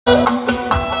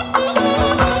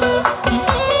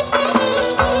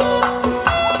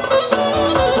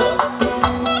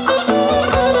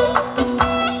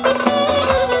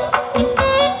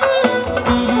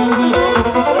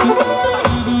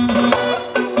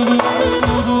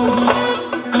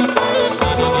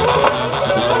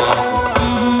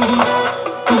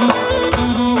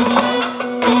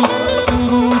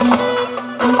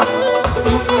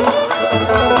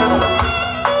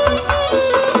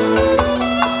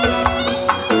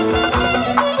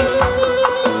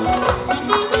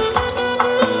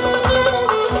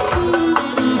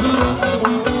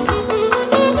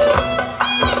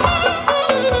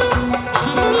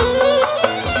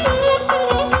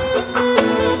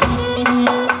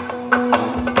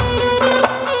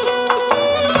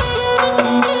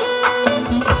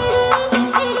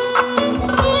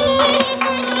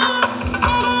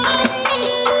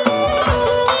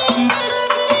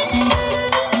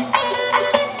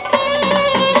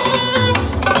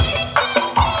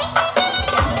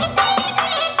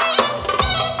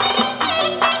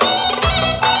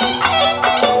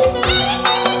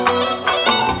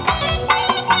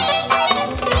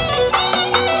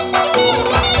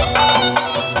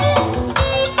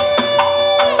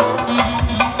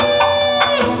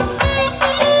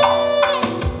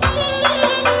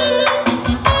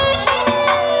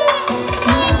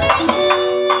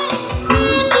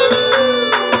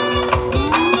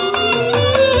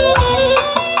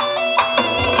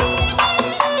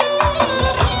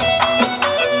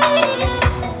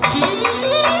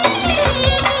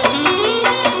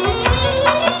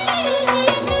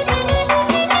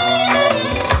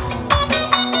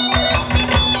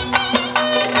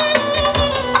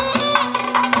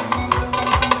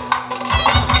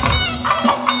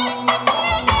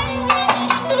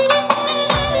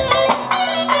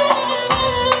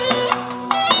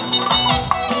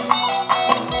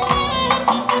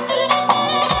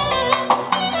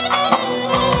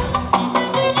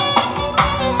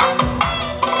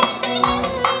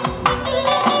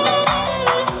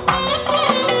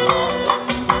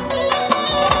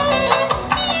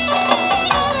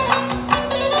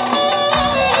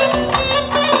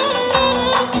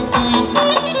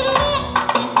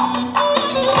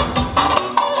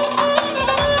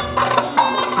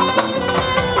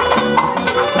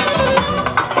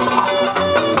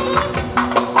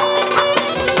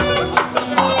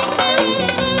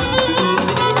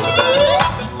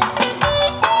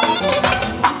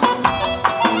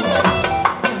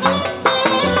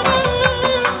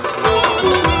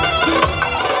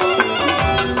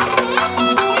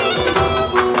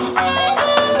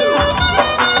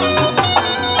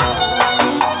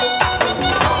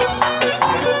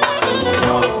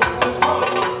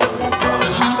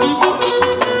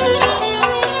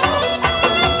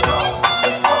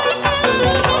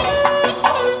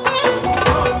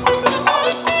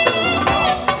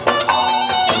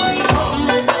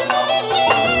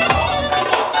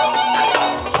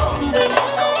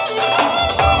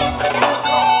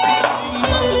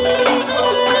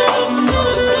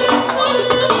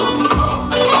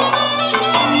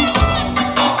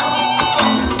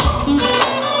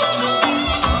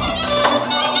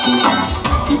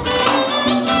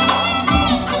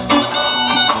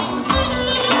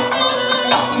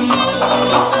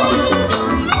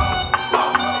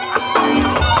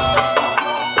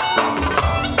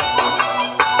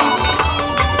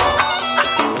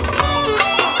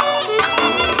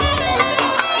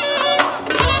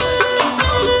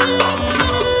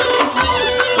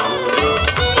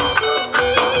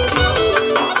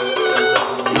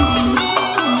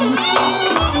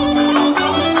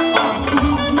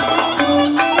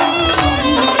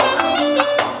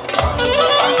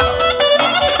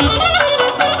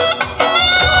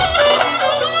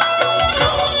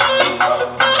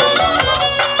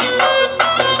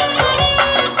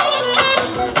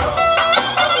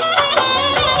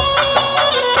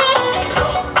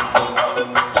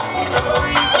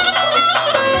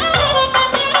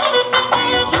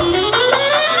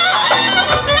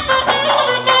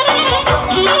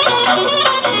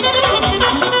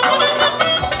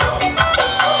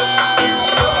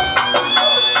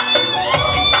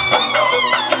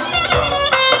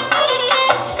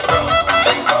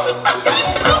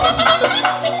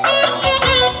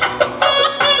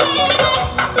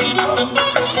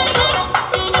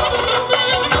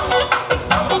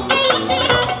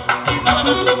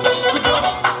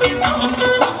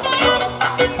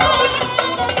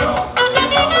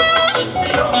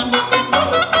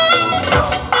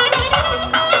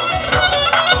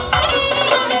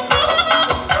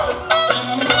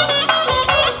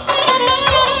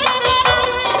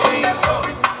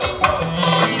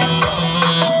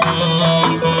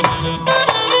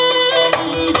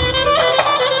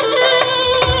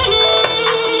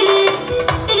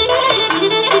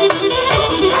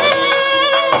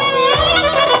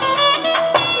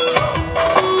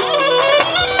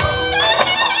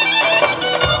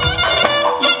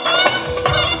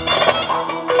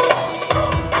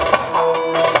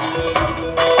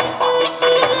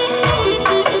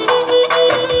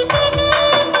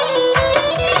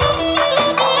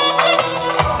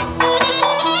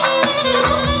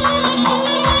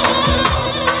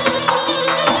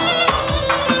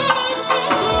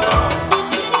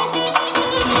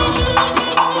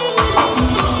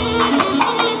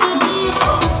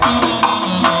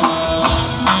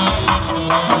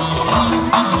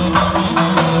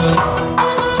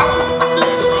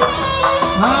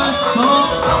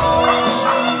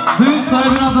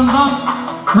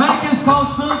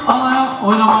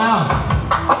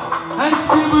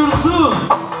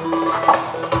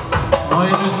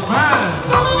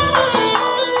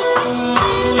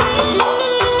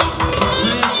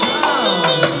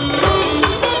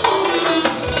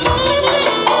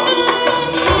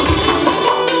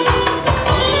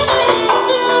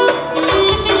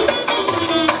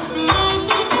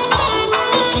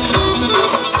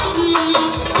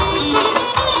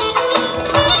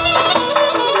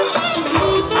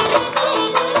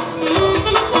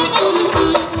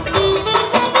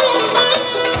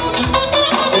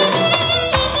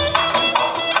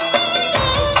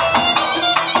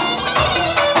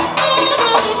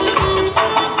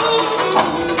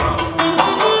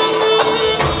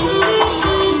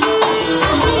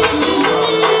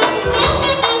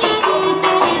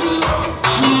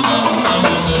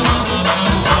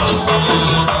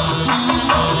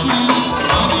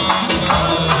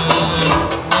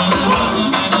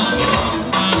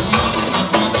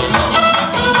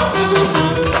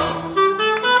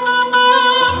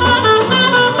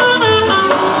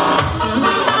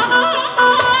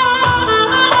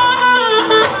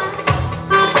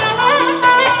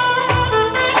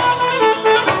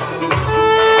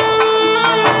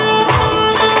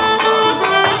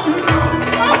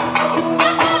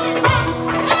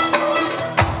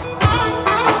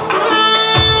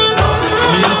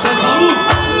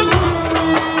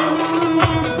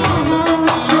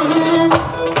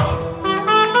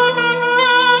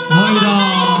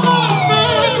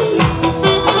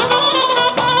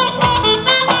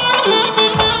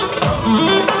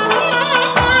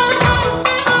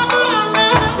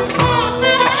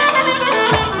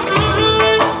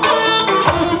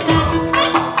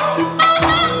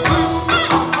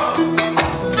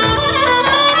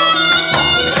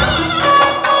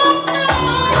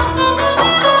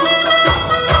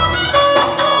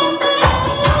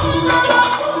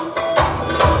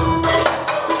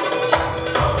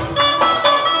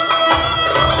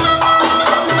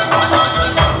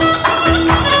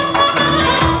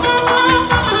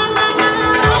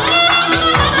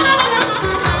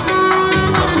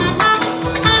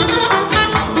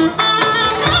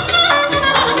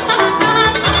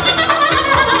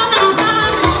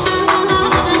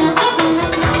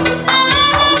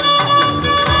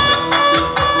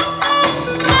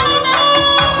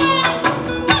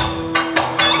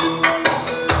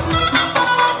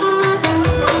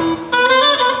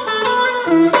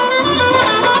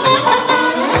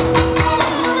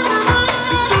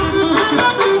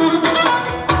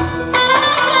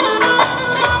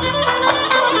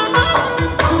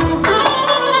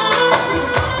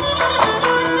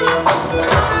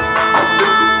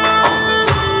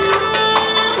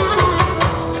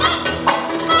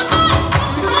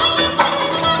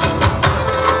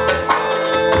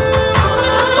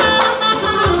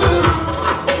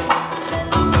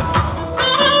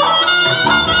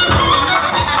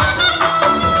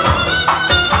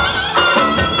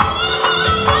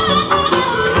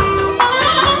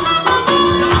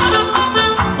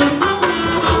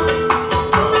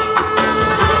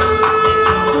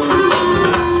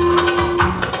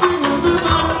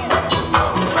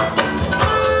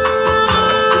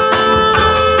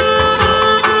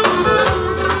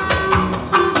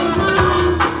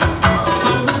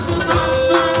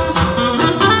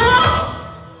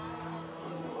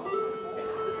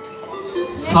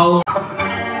Sağ olun.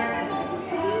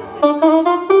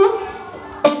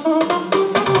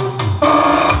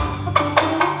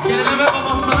 Gelinime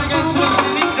babasına gelsin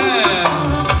özellikle.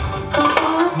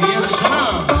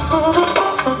 Yaşına.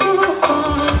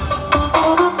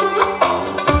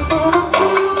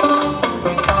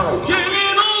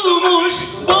 Gelin olmuş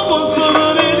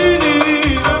babasının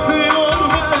elini öpüyor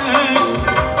bey.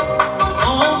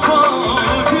 Afa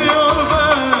öpüyor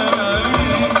bey.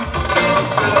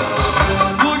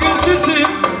 Bugün sizin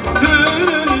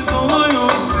düğününüz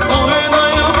oluyor.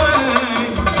 Oynaya bey.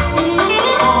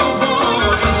 Afa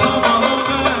yaşa bana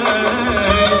bey.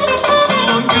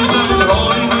 Çok güzel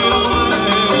oynuyor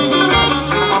bey.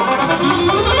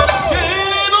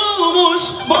 Gelin olmuş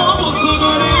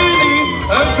babasının elini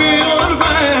öpüyor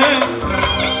bey.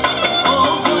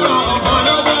 Afa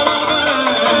oyna bana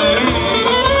bey.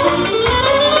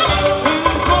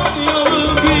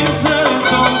 İspanya'lı bizlere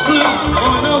çalsın.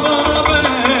 Oyna bana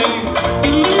bey.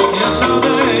 Yaşa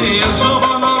bey, yaşa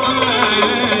bana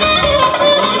bey.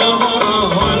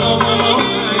 Oyna bana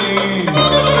bey.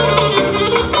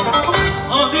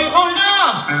 Hadi oyna,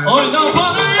 oyna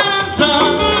bana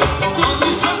yandan.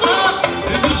 Hadi çatal,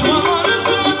 düşmanları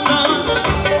çatal.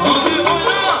 Hadi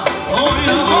oyna,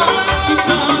 oyna bana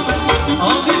yandan.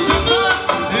 Hadi çatal,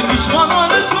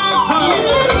 düşmanları çatal.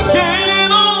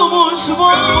 Gelin olmuş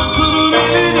babasının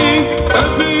elini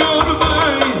öpüyor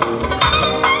bey.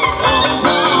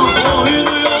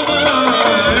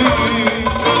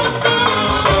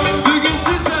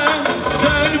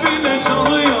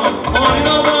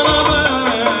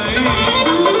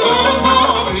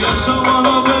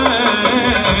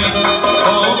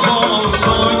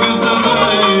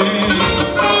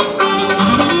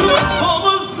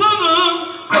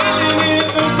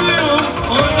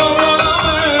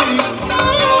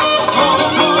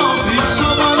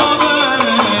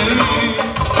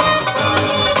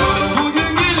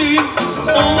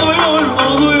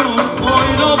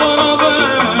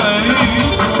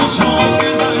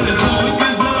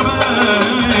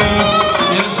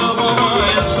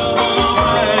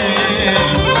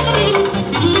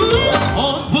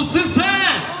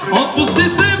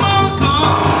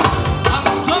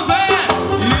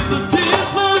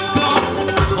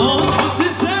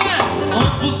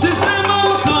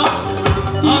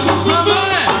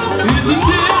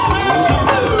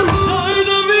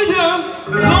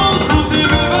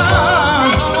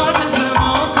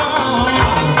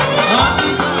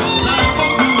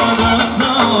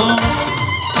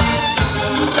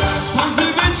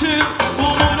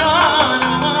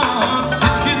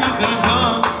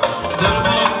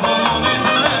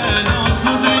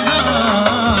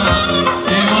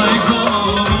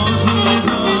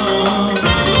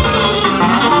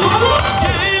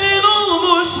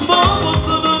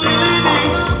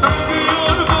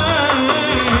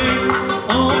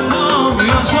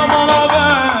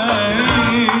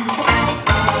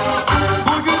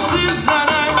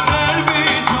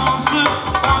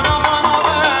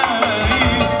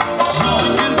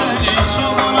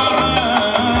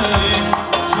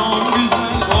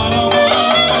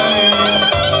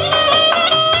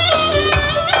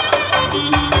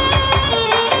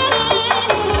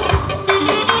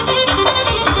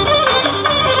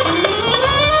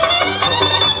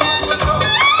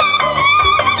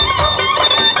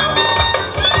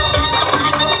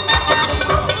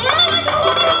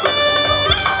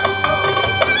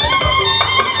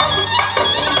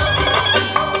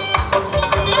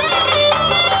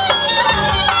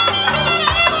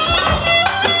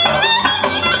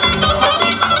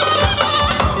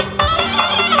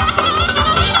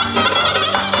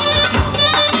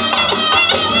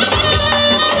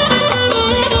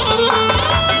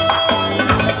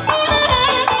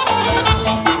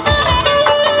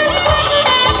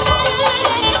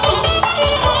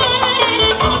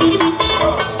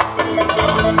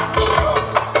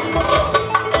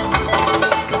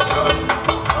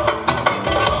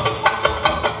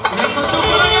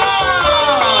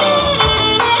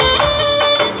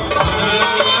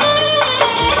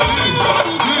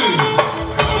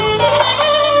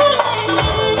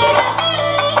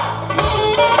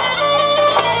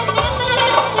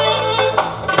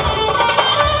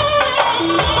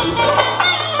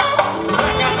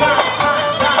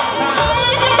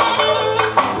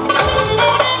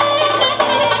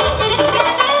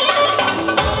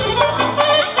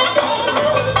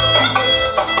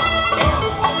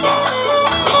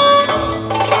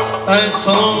 Evet,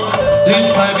 salon düğün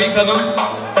sahibi hanım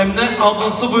Emine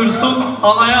ablası buyursun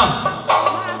anaya.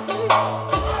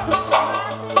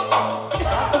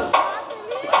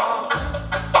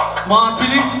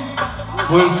 Matilik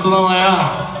buyursun anaya.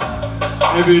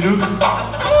 Büyünüm.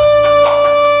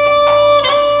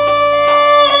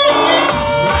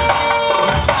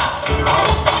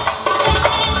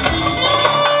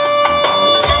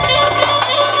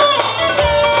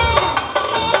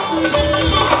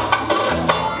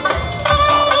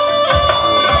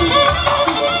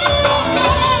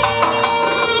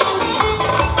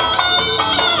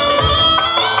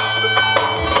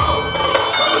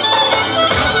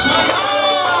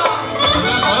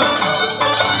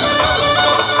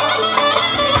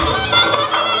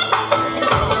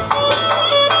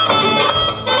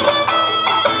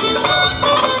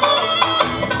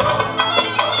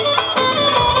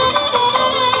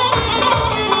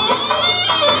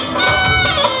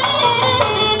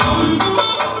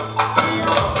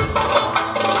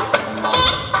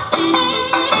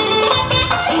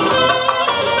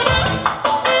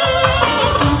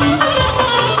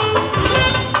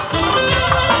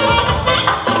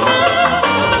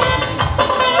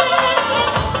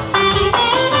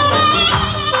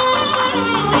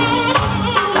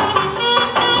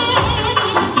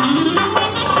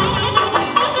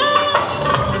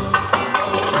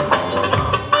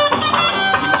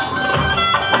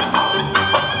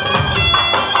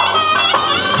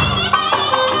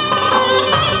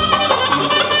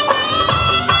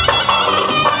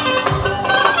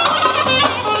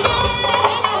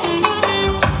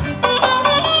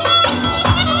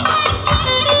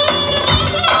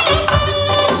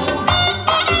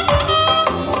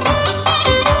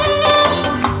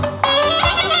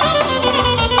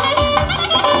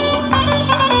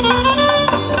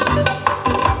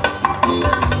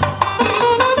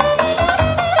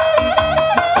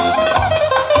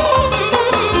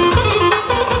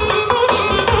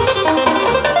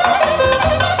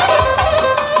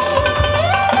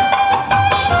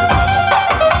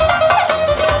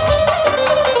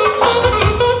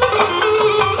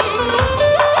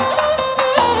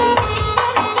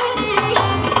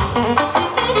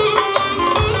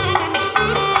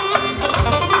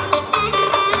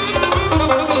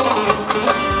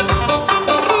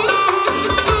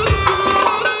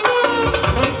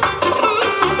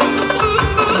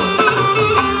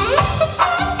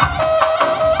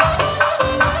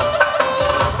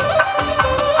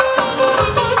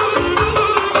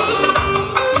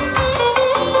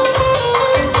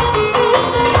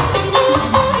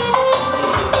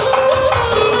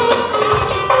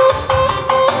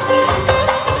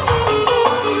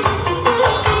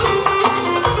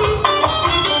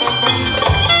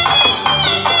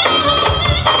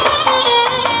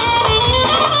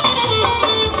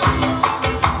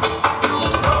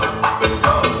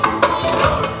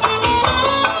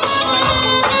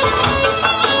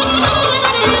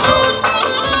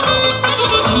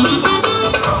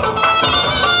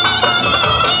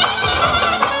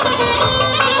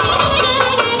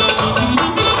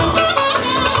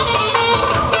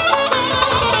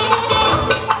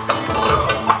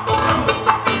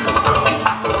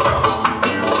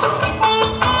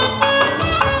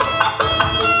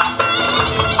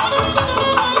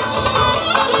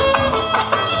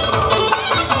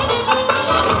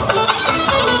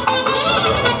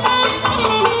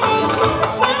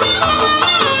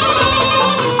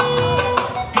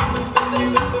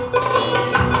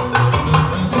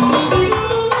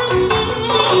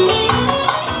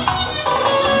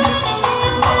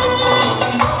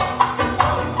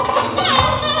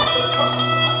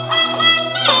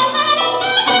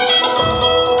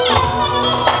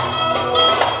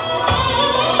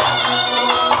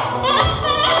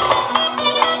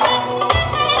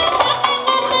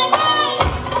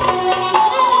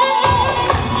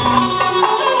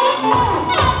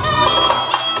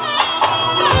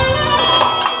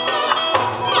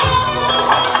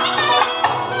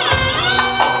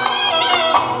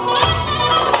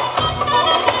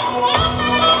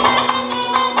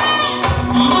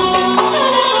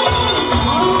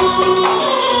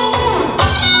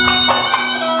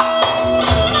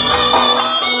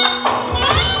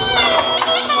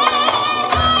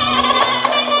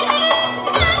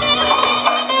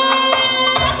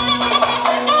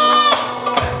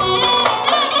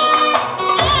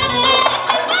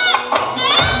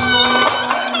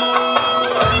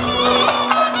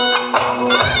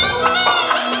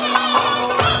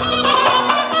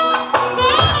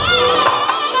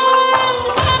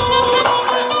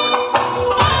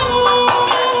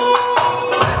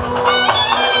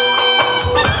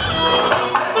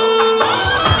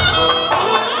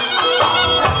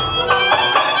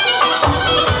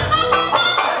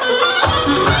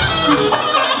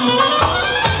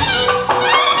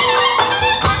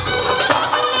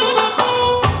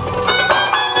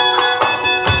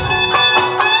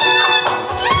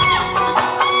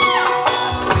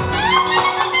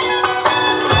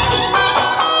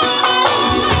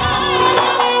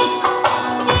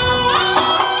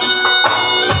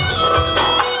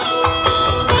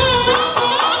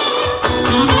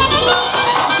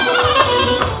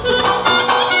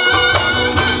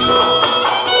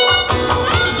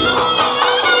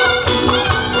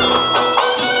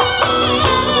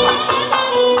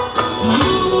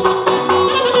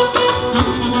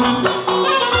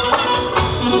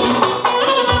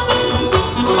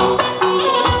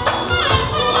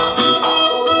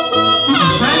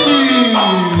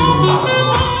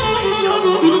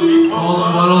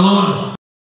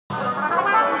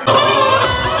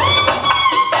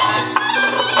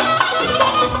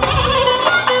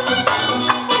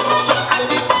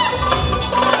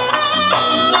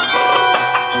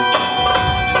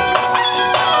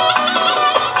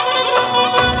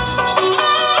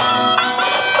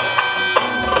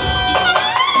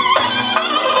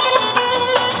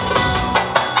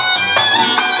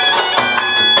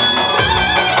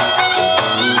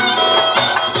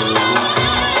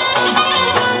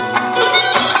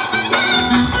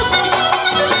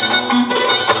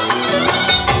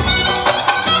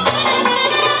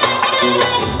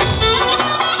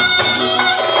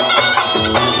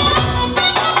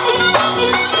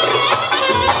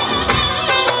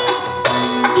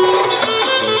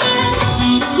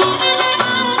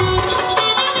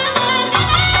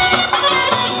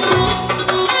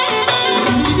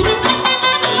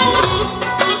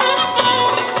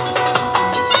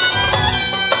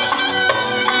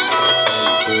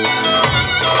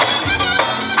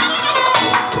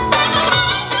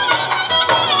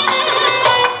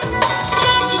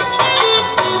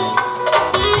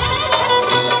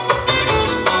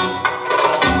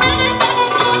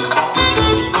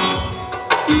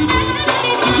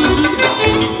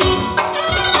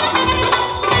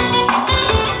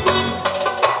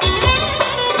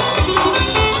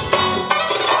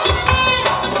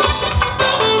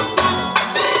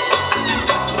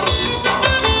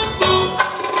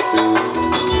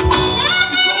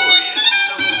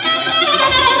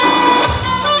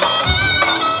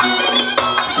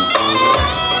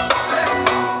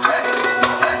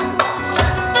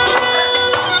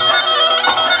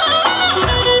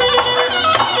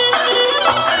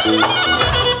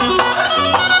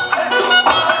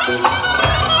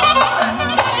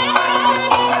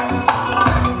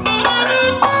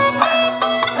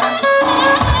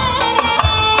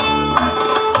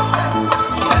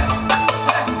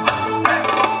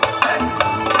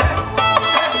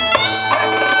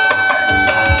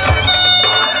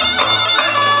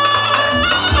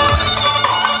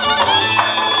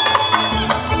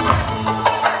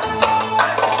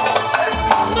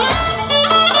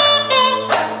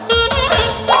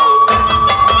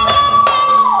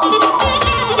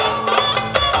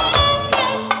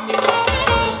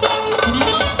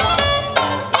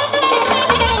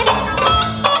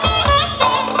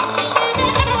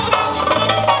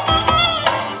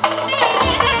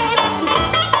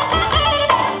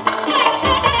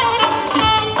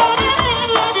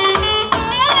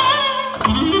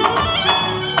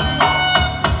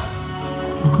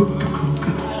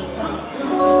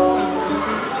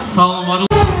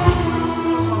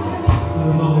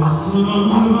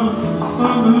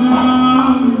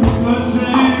 ömür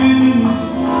gözleriniz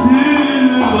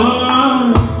dilber.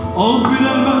 Al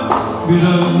birer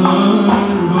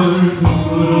ver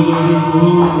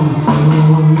karalarımızı.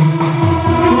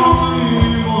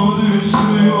 Daima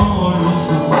düşmüyorsun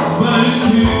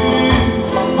belki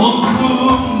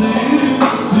aklım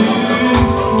değilsin.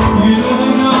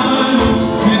 Yine gel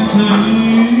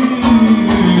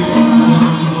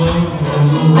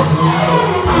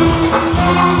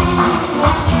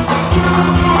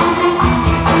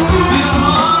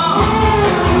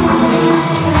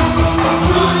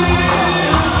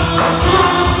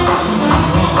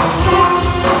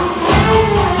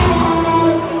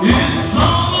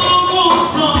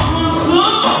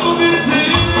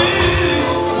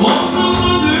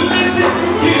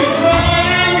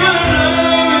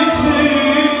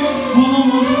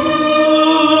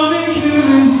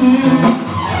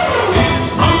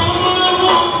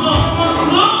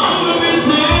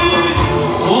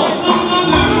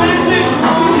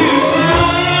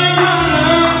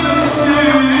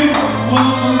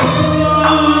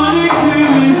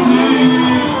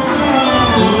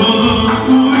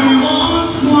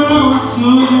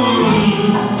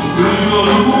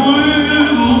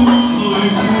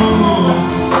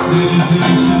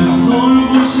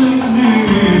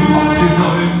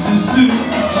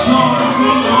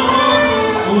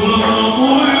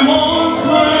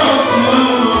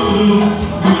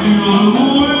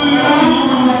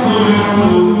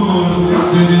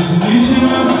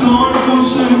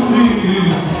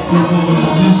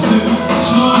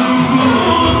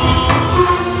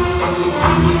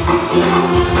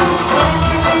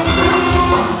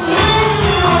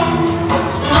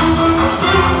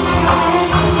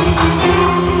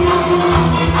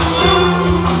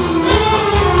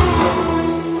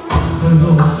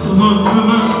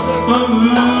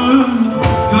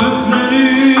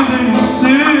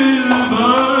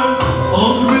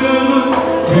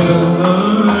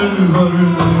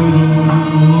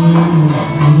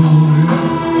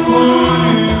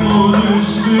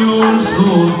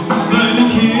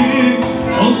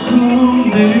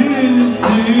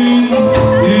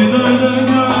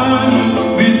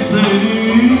güzelim.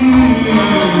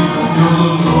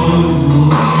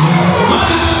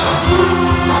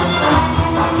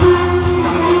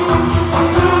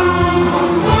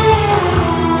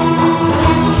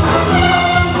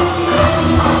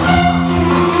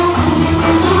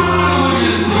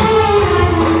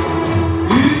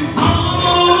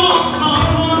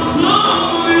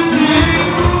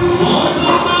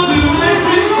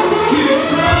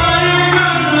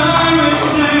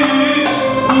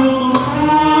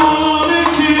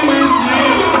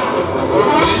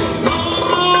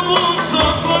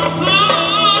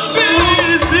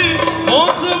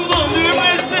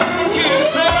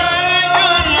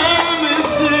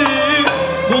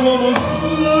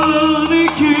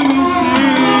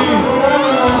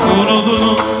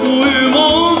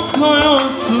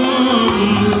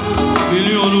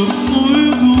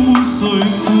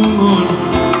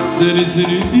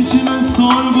 Denizini içime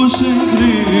sarhoş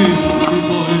ehli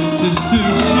kifayetsiz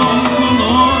Türk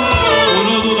şarkılar.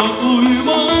 Oradına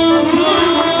uymaz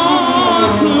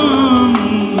hayatım.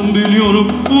 Biliyorum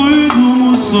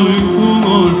uyduğumuz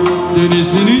uykular.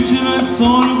 Denizin içime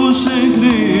sarhoş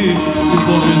ehli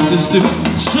kifayetsiz Türk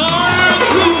şarkılar.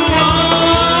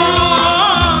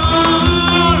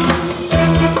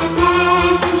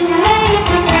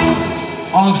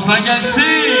 Alkışlar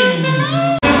gelsin.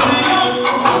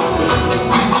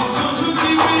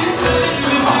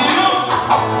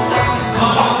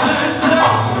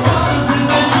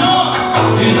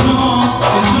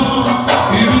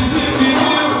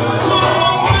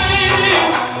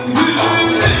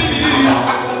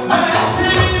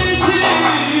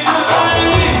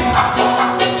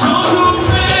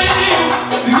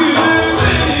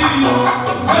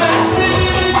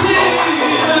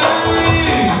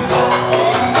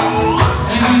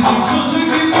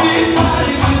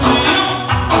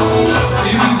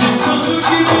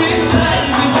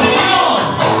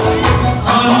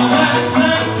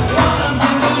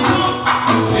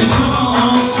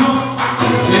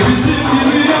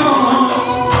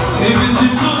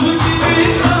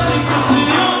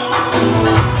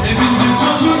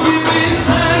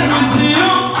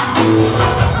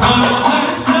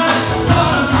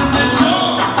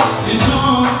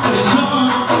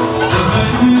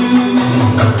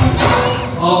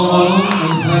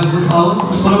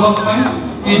 Kusura bakmayın.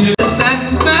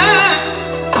 Senden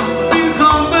bir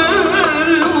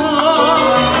haber var.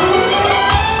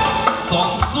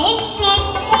 Sonsuzluk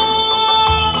mu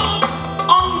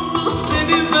andı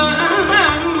seni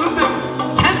benden.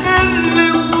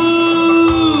 Kederli bu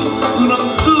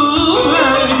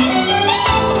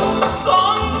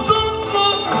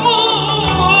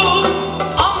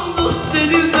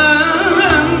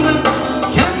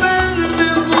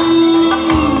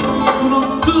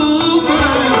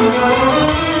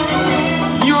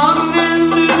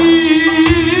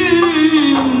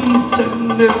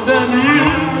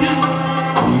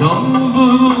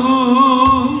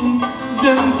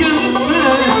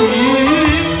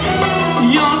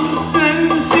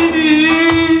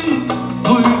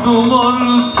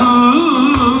Soracağım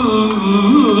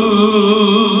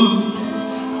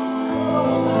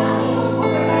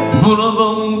artık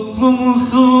burada mutlu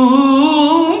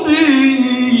musun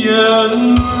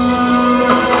diyen.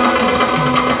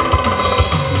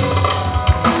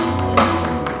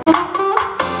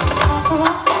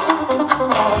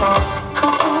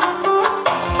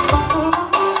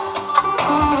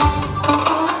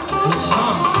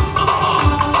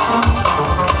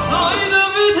 Haydi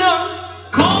bir de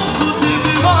kalktı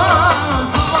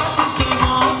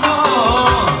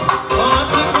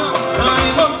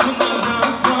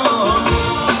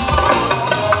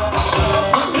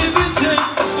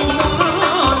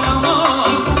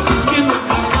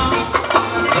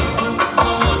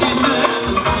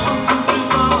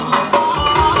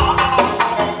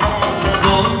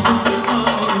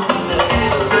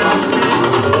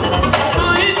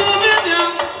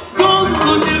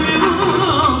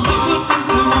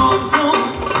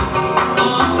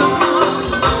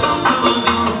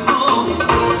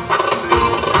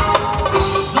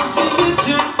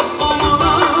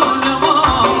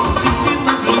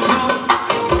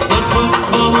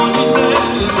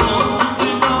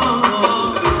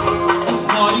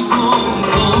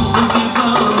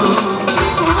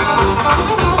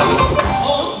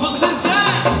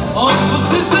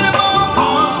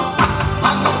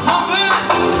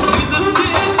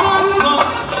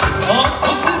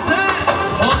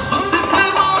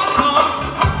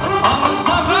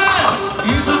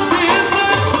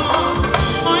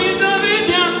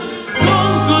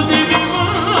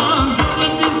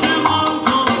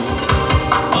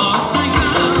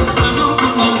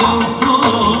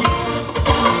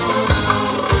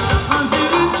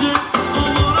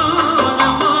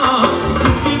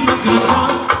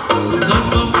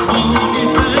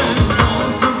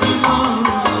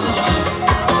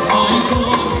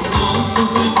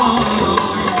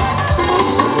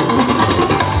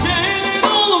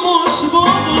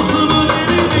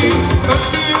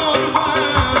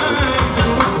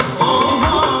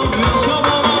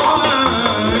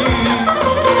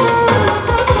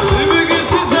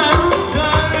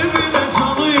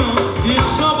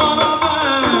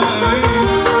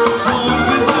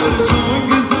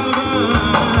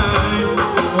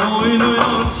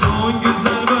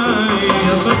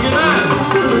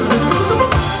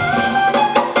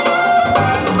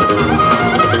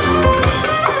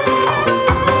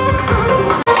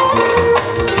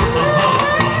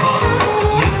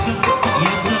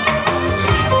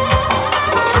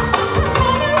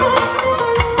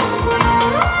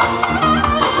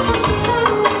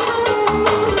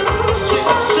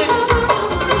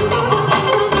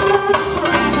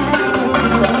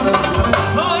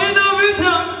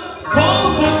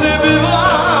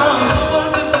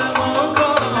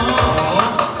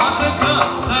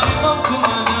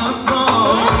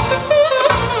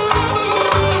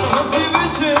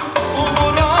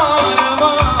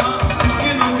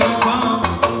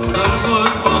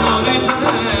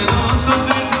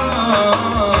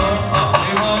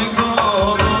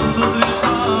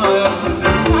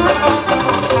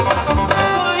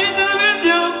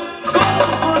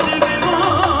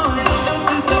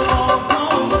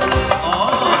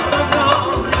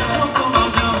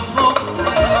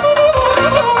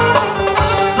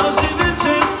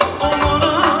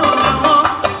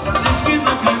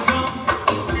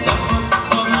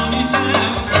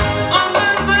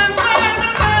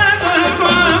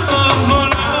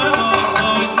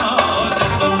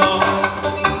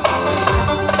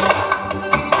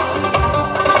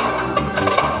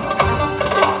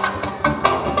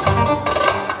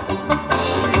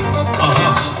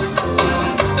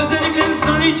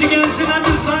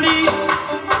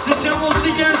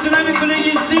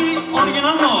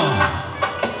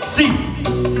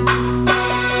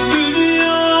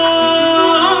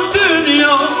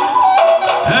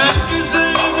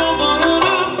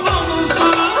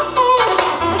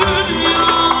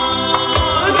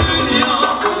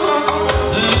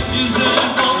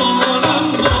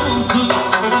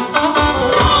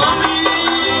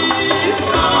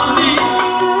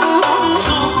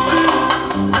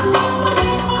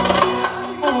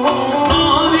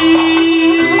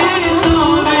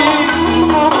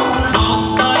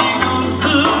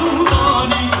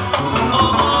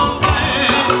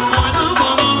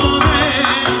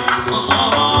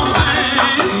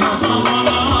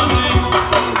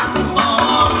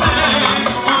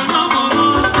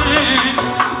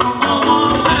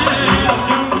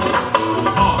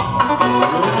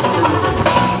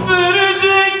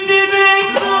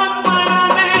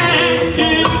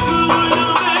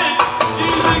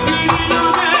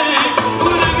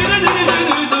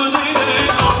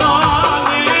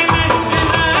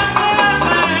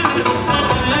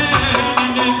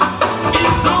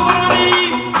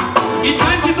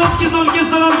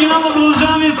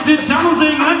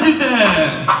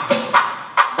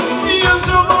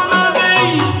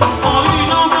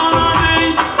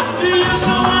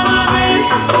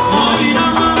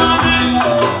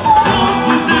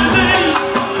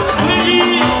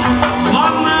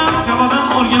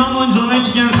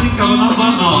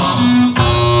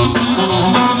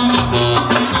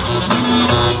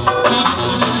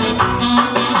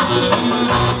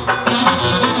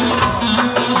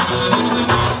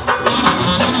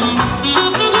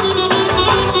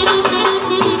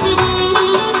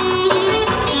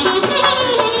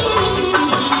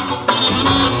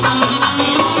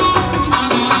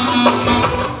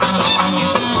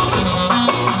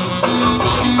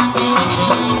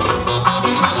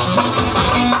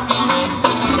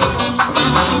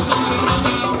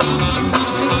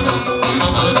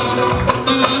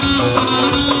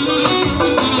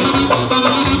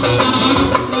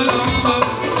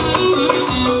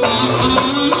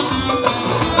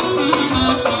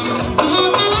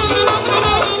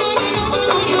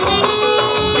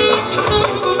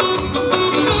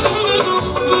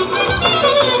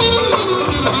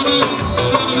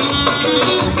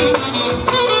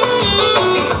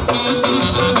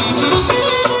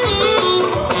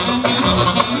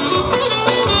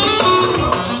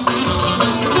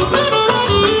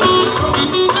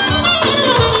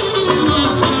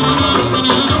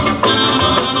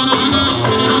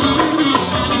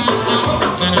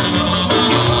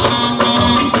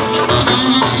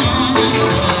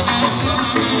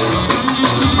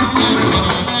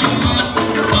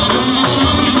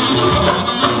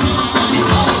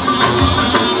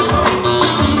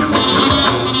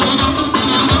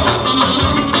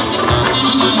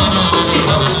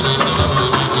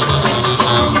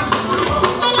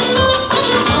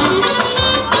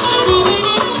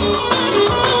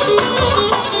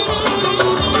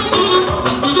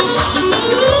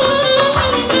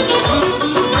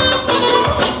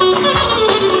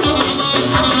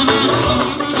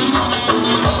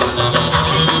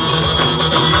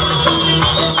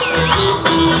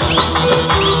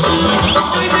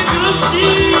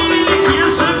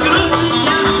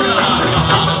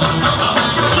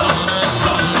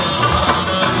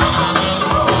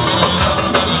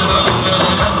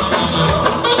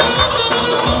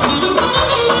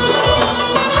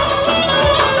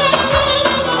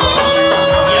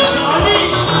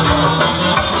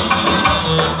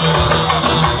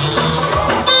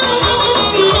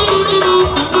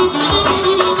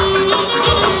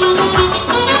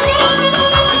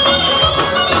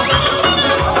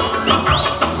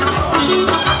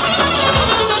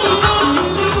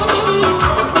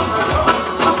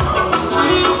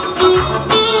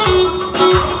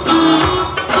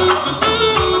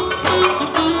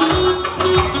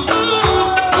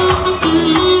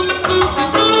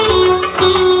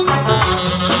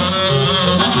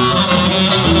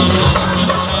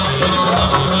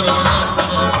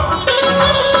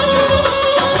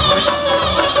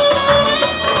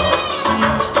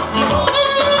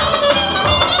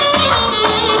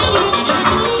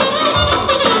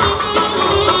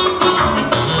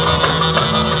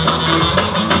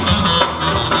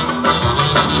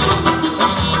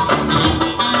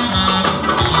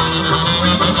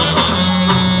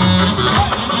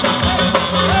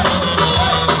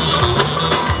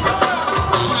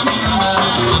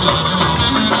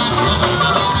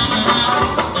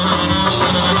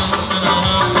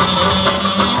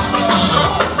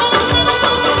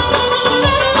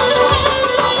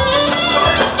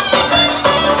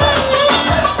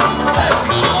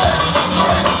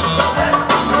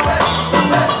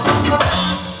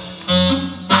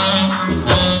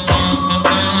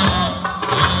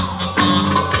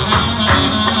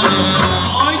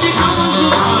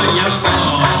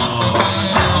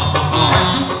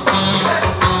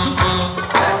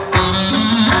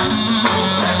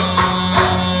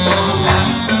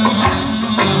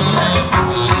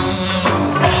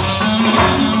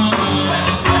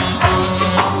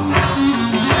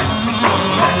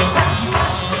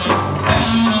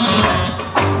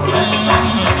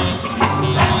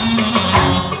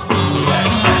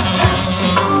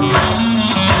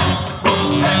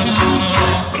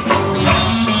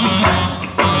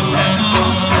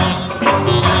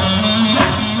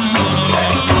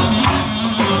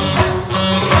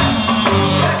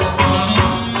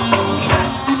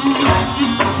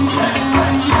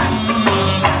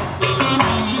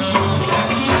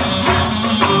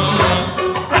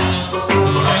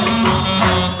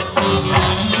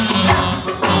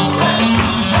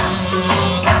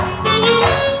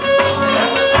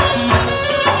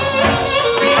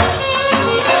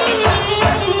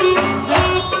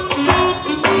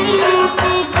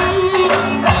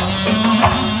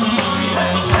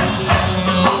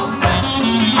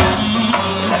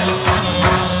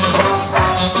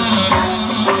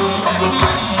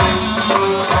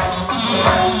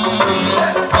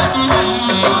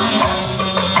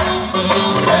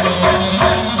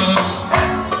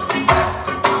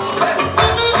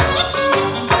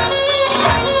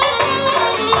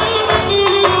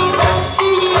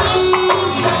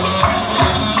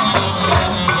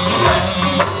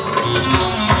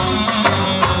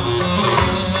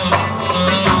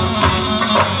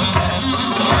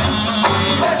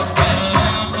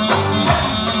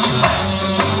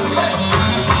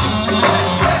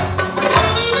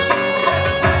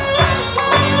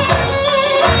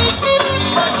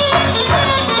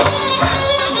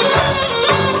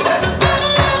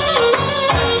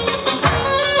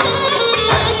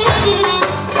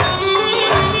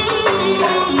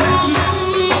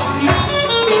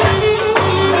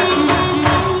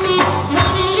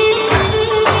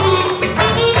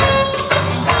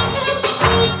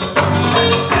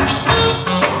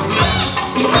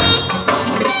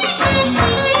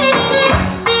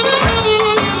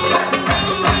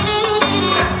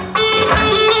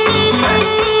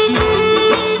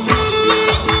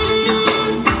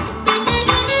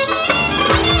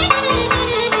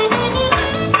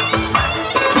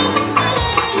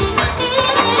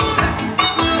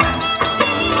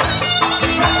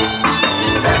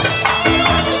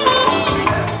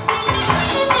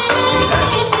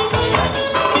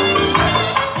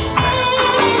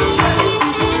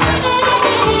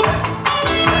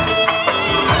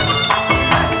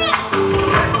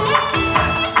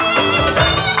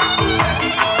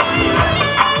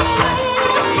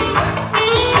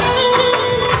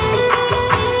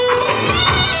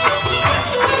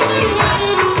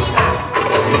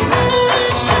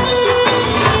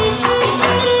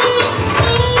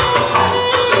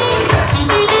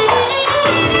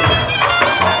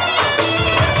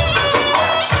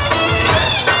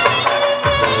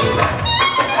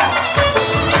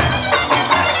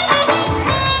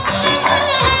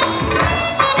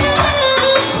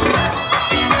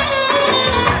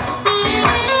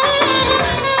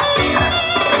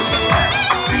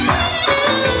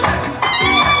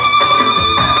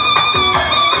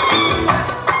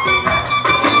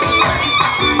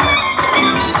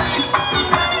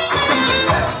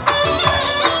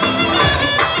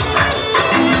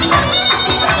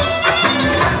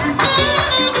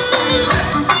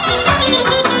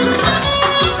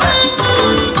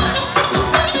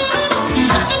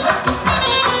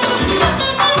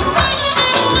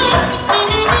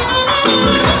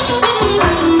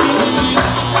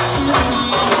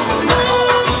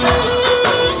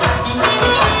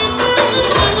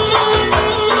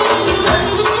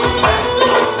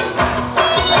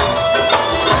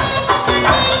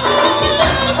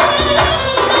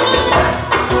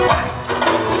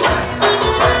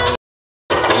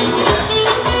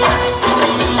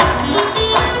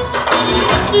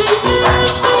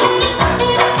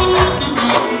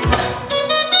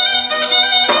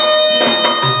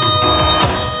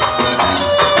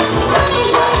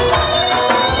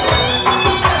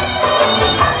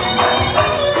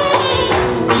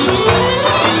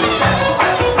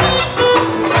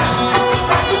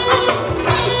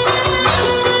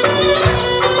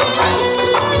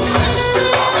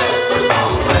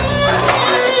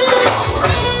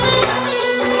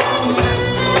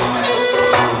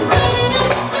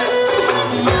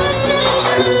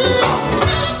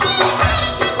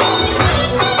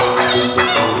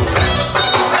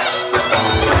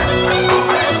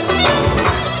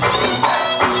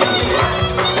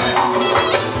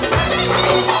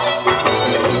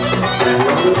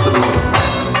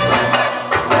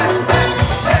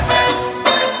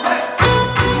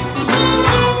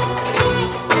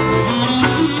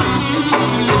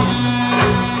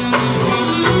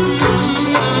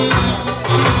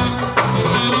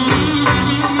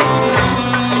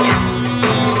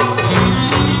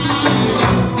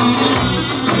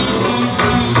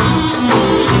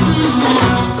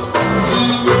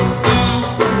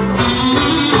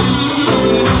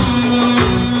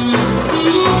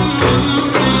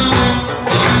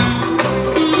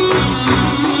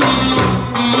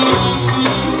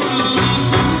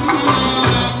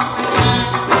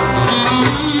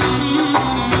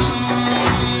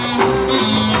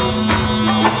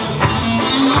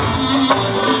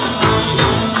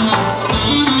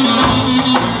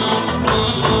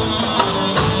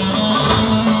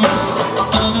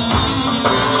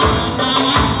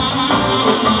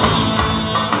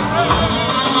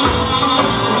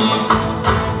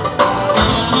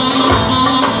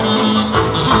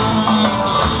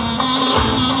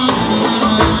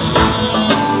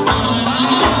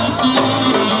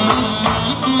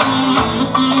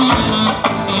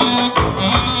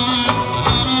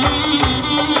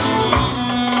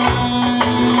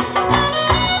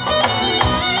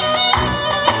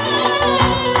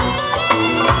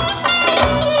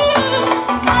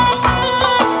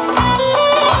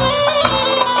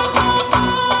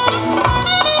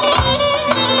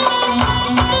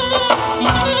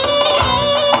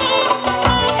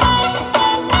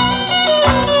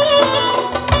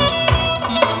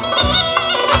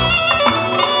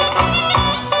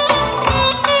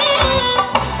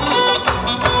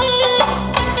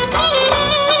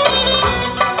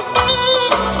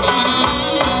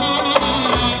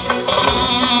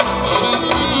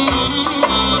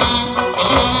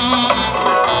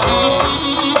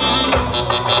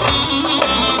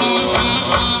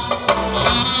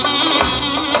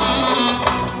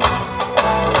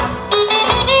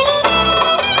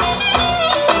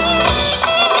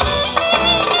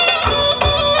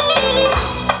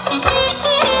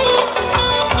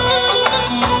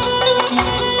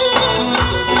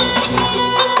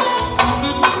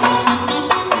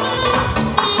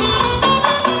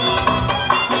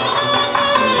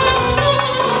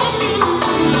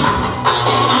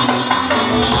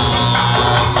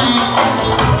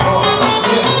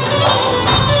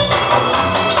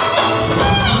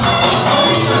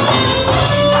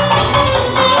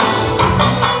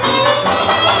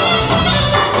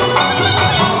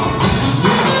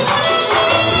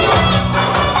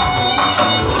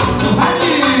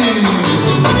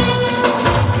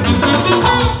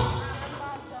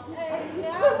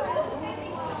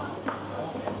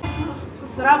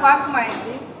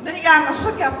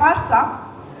yaparsam.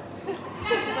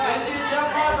 Bence hiç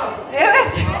yapmadım.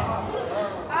 Evet.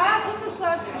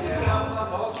 Tutuslar çıkıyor.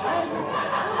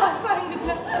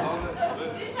 Başlangıca.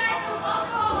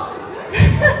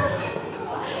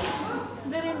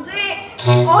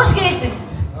 Birinci, hoş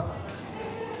geldiniz.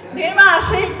 Benim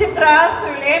aşağıda biraz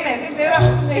söyleyemedim. Biraz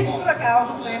mecbur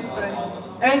kaldım ben söyleyeyim.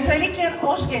 Öncelikle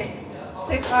hoş geldiniz.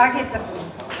 Sefa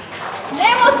getirdiniz. Ne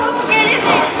mutlu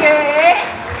gelecek ki.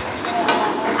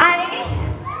 Hani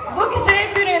bu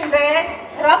güzel gününde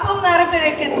Rabbimleri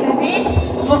bereketlemiş,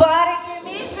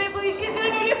 mübareklemiş ve bu iki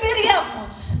gönüllü bir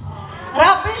yapmış.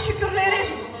 Rabbim şükürler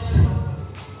ediniz.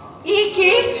 İyi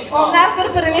ki onlar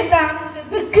birbirini tanımış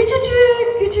ve bir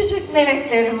küçücük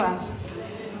melekleri var.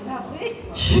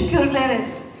 Rabbim şükürler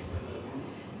ediniz.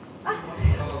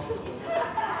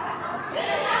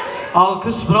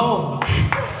 Alkış, bravo.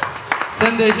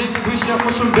 Sen diyeceksin ki bu işi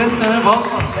yapmışım 5 sene var.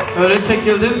 Öyle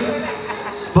çekildim.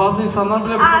 Bazı insanlar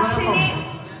bile bu kadar yapamıyor. Ayşe'nin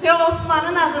ve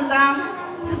Osman'ın adından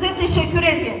size teşekkür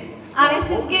edeyim. Hani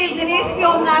siz geldiniz ve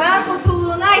onların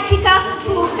mutluluğuna 2 kat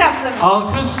mutluluk kattınız.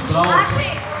 Alkış, bravo. Ayşe,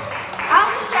 al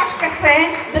bir çaşka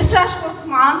sen, bir çaşka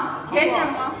Osman. Gel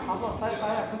yanıma.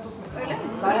 Öyle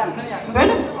mi?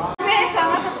 Böyle mi? Ve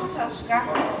sana da bu çaşka.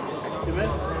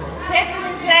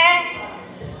 Hepinize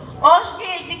hoş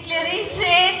geldikleri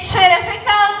için şerefe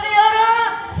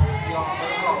kaldırıyoruz.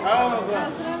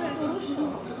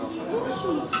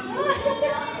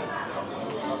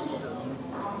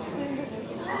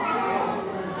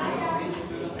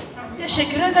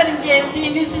 Teşekkür ederim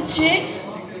geldiğiniz için.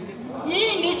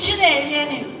 Yiyin için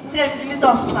eğlenin sevgili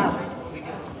dostlar.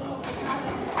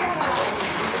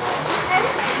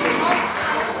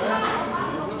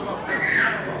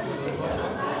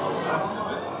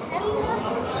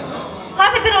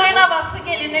 Hadi bir oyun havası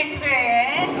gelinek ve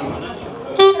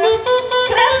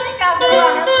Krasnik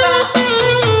hazırlanınca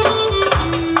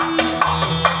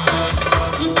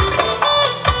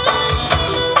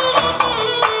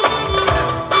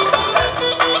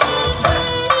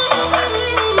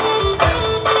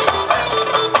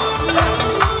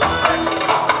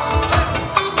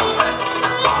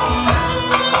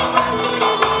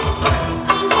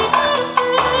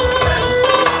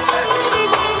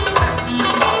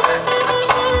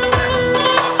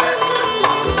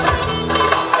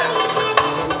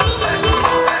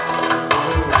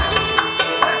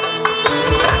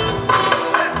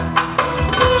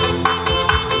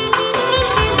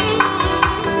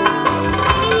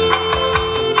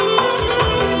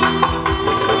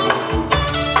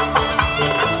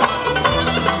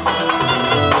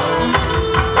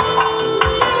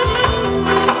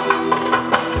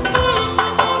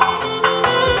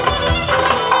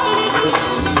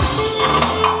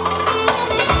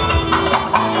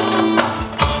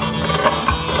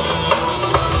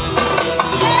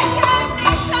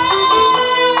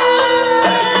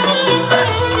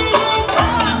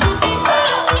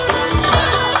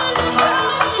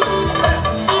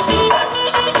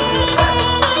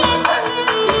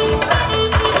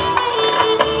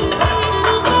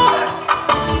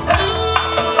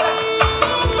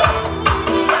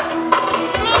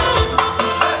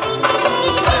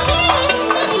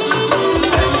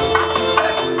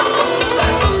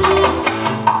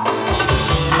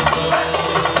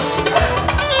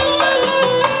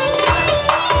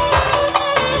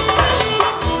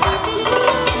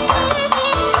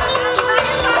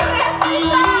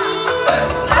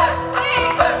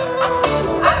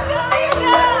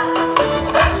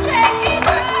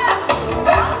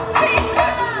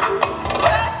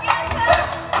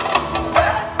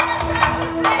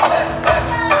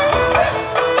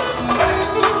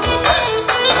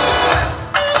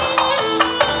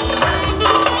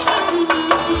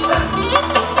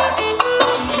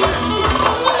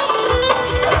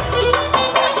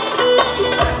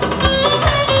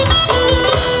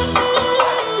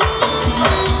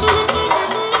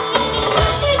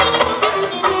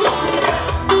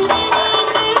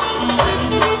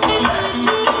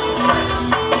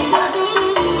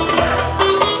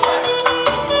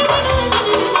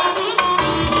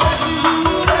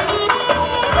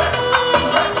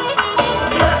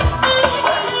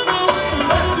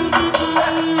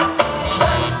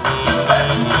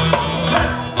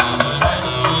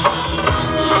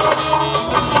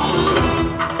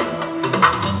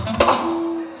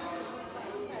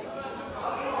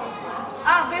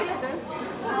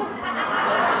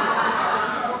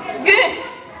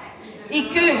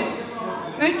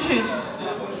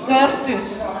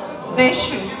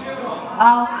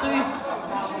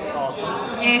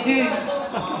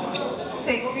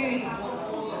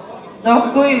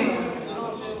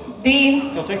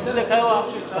 1000.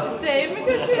 İsteyim mi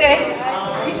kötü?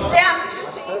 İsteyen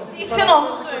istesin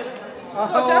onu söyle.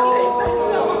 Hocam da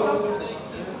isterse olur.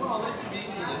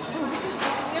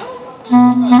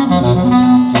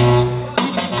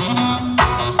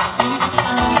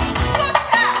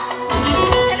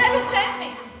 Gelebilecek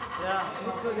miyim? Ya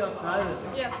mutlu gelsin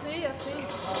hadi. Yatayım.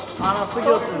 Anası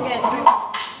gelsin. Gelsin.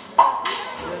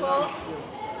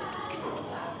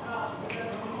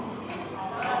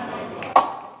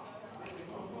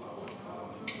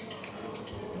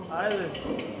 Haydi.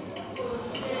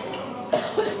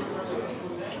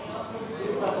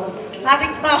 Hadi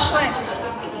başlayın.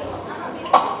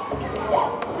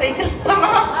 Sen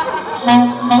kıstamazsın.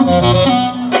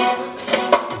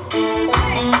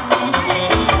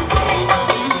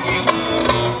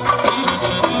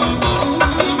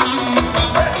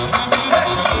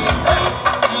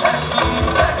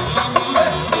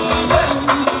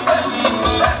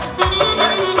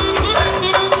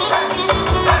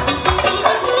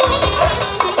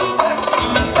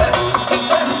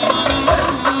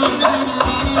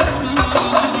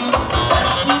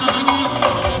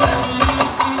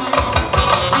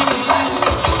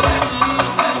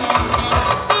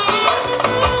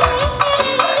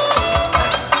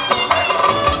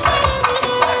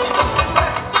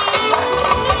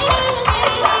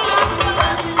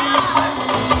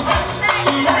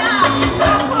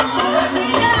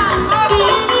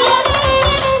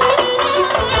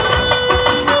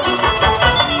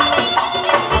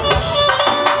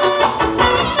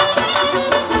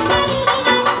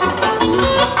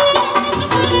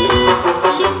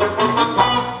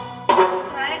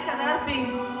 Buraya kadar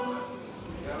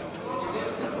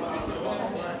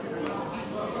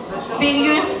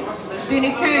 1100,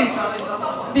 1200,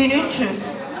 1300,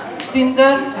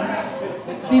 1400,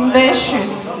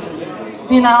 1500,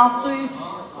 1600,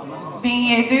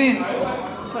 1700,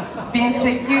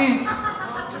 1800,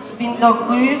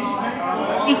 1900,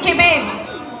 2000.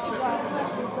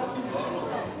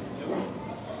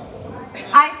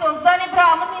 Aytoz'dan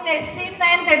İbrahim'in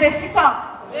ninesinden dedesi kaldı.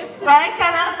 Buraya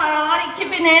kadar paralar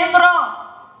 2000 euro.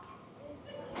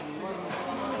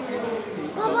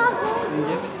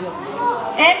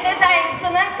 Hem de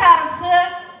dayısının karısı,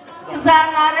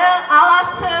 kızanları,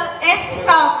 alası hepsi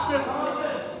kalksın.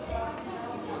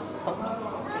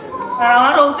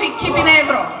 Paralar oldu 2000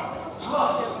 euro.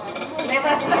 Ne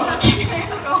var 2000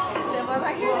 euro?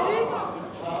 Bana gelecek.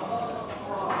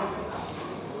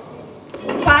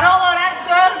 Para olarak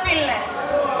 4000 lira.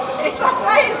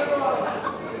 Hesaplayın.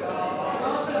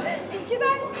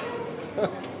 2'den.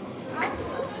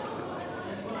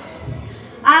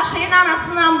 Ayşe'nin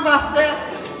anasının amcası,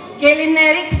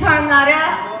 gelinleri, kızanları,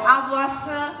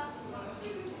 ablası.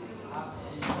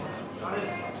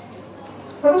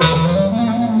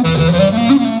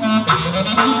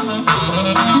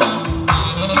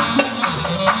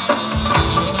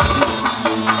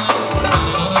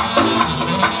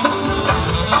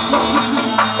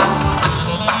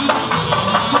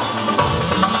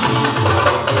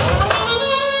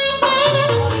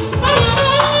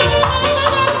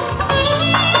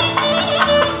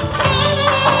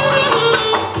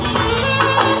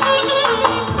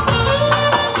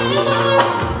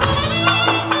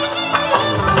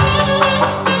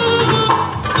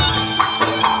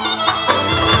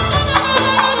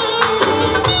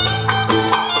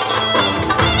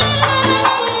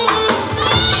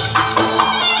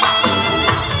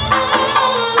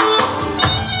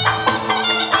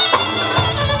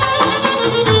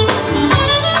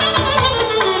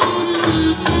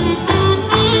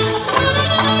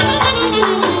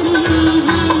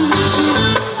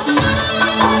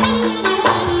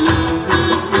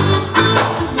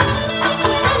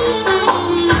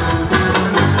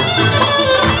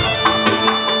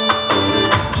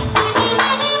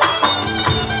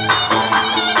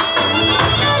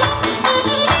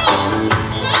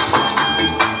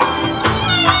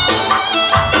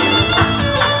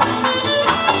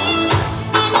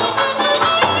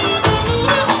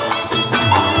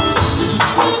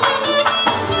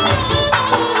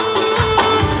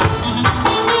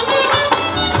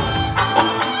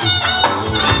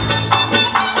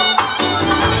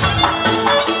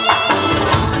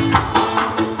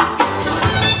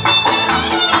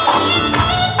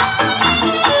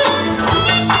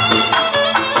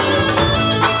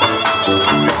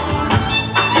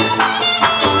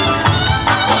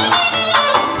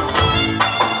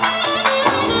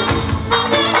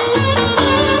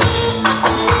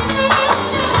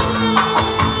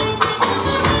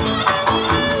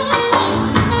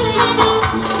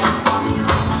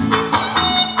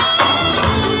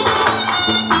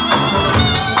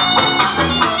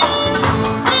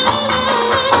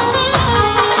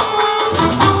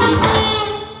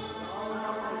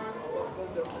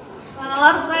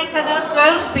 Paralar buraya kadar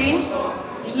 4000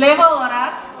 leva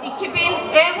olarak, 2000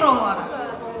 euro olarak.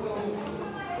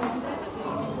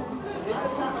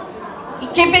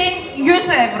 2100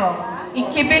 euro,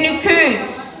 2200,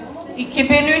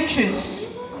 2300,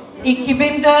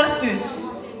 2400,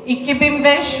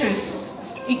 2500,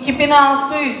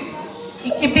 2600,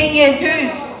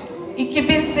 2700,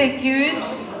 2800,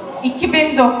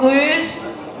 2900,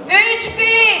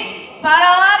 3000.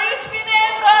 Paralar 3000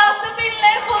 euro, 6000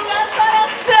 lira bulgar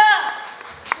parası.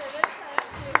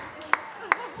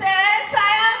 Seven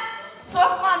sayan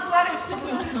sokmancılar hepsi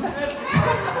buyursun.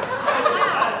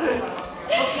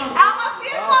 Ama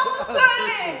firmamı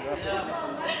söyle.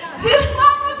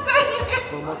 Firmamı söyle.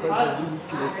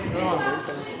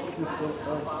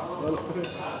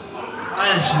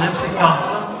 Aynen şimdi hepsi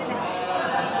kalsın.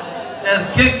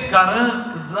 Erkek, karı,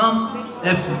 kızan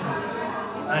hepsi kalsın.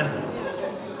 Aynen.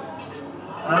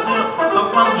 Hadi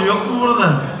sokmancı yok mu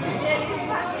burada?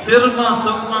 Firma,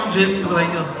 sokmancı hepsi buraya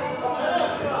gelsin.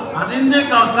 Hadi indi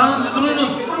kalsanız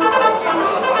durunuz.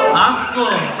 Asko,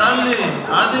 Sarli,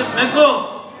 hadi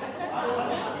Meko.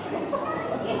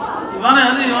 İvane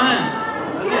hadi İvane.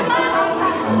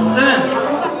 Hadi. Sene.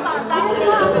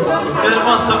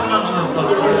 Firma sokmancılar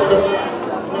kalsın.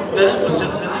 Benim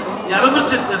bırçetlerim, yarı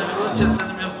bırçetlerim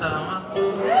yok daha ama.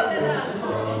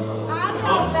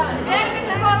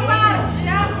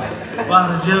 Var,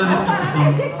 cevriz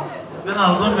mikrofon. Ben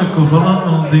aldım mikrofonu,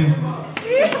 alayım.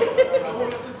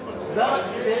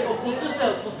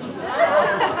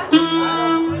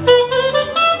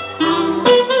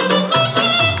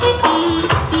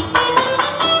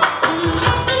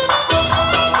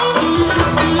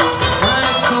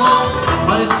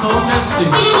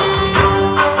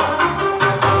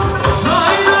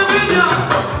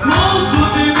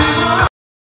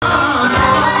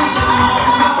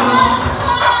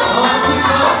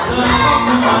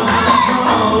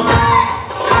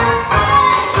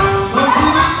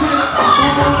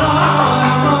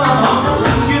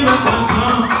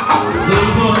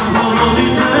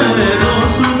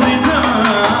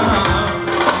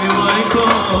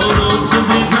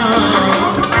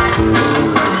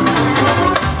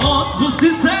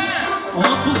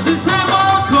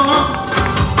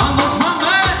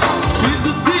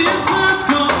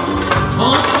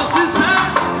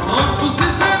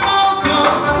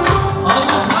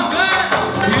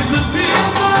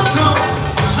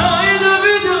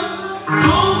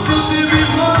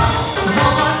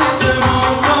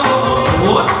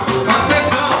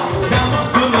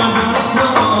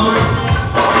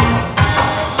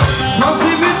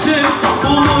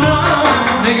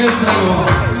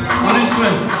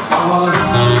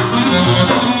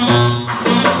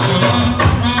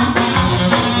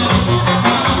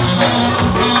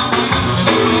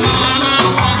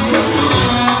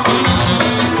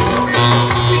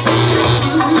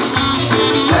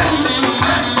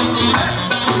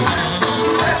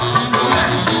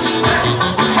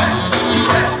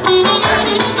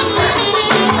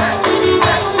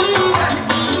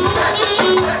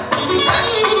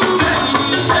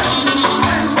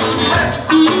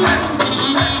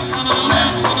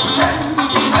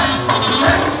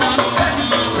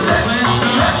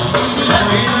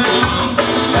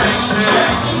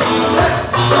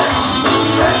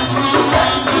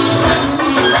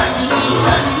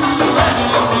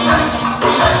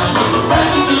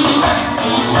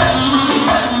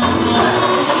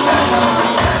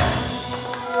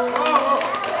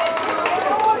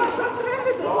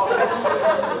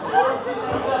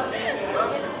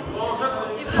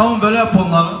 Tamam böyle yap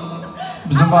onları.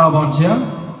 Bizim arabancıya.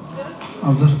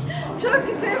 Hazır. Çok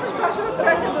güzelmiş başımı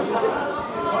bırakın.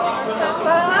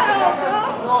 Paralar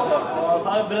oldu.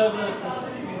 Hayır biraz.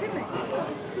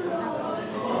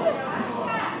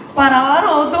 Paralar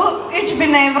oldu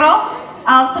 3000 euro,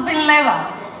 6000 lira,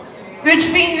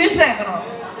 3100 euro,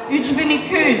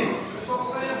 3200,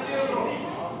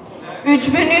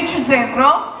 3300 euro,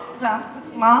 can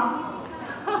sıkma.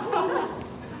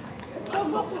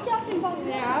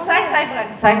 Say bırak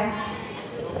say.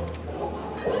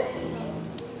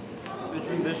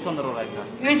 3500 lira oraya.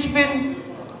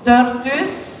 3400,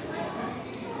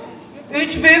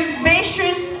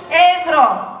 3500 euro,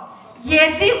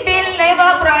 7000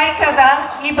 lira buraya kadar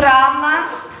İbrahim'den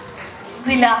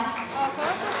Zila.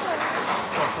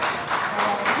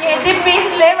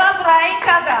 7000 lira buraya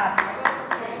kadar.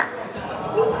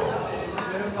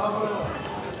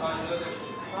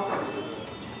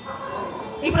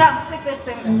 İbrahim sıfır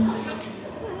senin.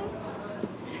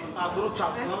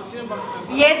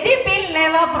 7000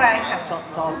 lira buraya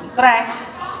kadar. Buraya.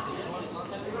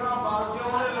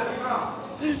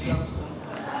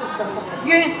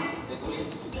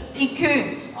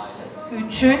 200,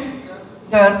 300,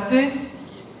 400,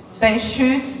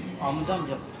 500, Amcam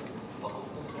gel.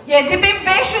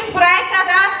 7500 buraya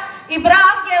kadar.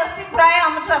 İbrahim gelsin buraya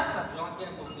amcası.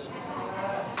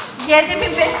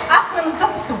 7500 aklınızda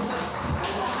tutun.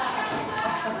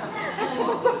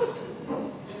 Aklınızda tutun.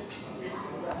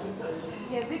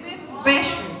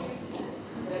 7500.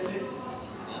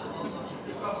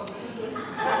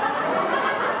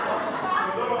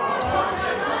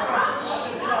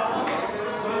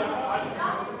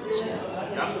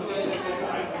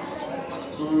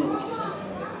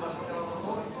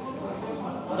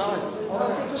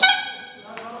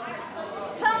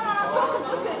 Çalmana çok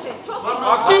hızlı köçek, çok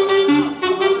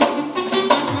hızlı.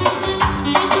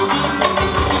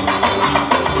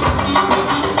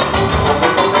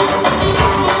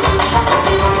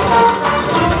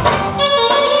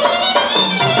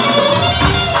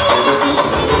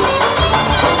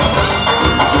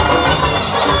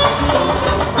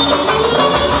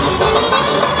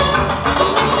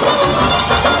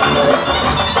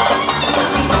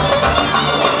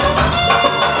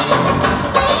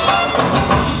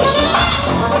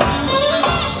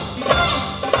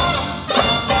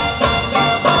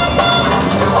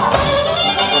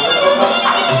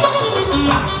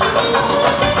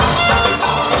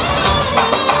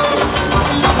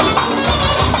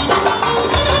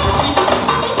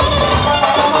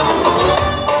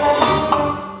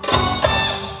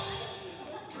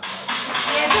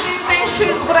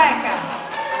 Buraca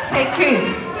 800,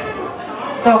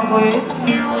 900,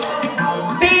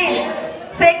 1000,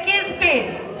 8000,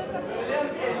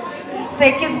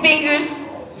 8100,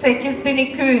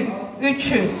 8200,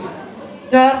 300,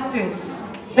 400,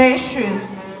 500,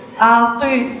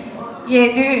 600,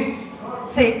 700,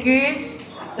 800,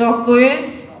 900,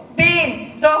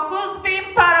 1000, 9000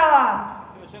 para var.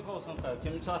 Köçek olsun tabii.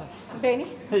 Kimi çağır? Beni.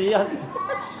 İyi hadi.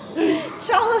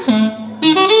 Çalın.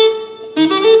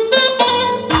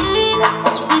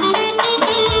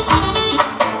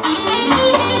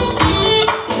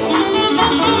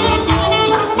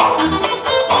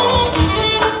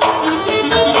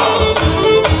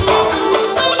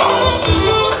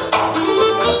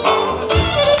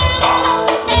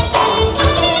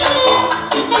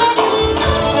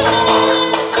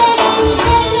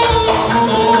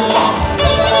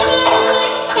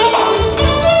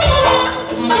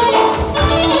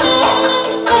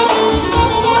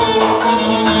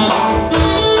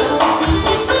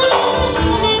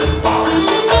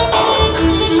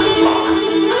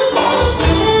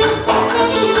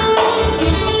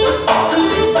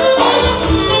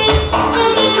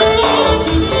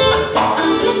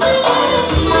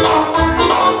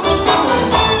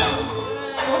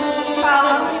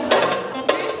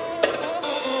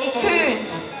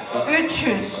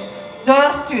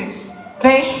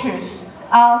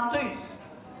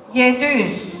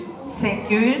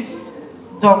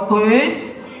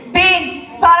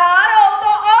 Paralar oldu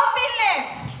 10.000 lef.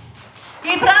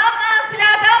 İbrahim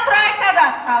Naziler'den buraya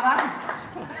kadar. Tamam.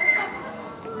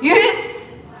 100,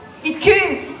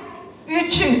 200,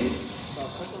 300,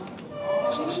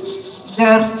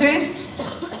 400,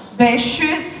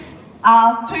 500,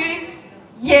 600,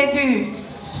 700.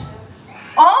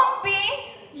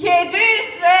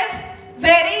 10.700 lef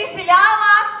veri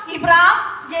zilava İbrahim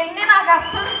gelinin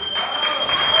agası.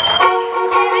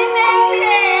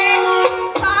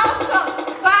 Sağ olsun,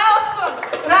 var olsun.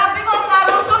 Rabbim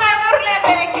onları uzun ömürle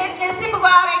bereketlesin,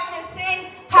 mübareklesin.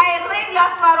 Hayırlı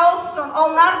evlatlar olsun.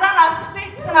 Onlar da nasip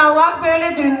etsin. Allah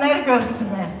böyle düğünler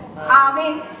görsünler.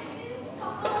 Amin.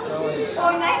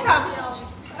 Oynayın tabii.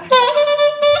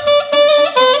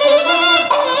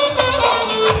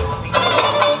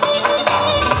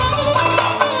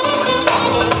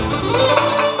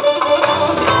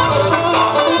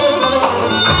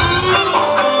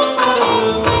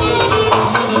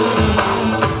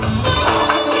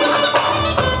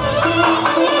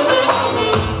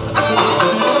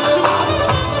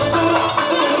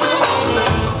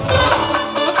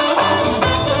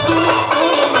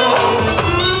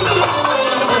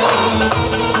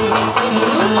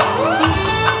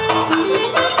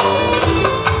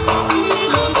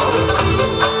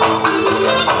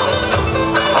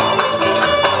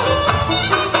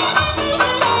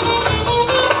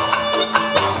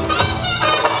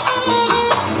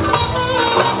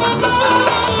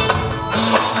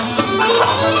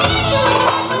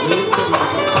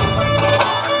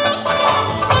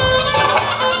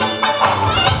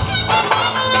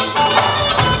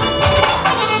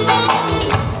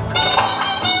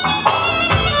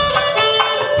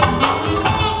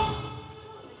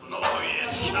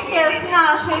 Gelsin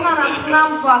Ayşe'nin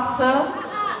anasından babası.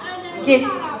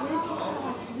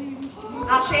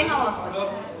 Ayşe'nin ablası.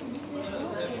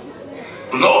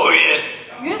 No jest.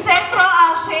 100 euro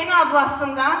Ayşe'nin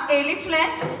ablasından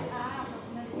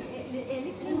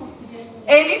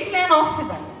Elif'le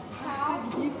Nosi'den.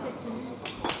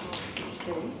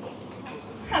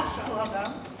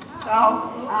 Aşağıdan. Sağ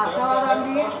olsun.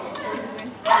 Aşağıdan değil.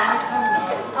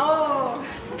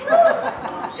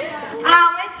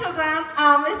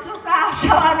 Ahmet Çoğ'sa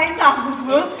aşağıdan en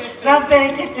nazlısı. Rab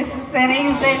bereketlesin seni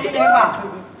 150 lira.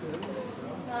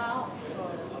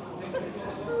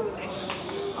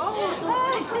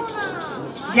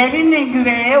 Gelinle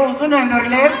güveye uzun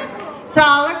ömürler,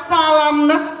 sağlık,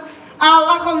 sağlamlık,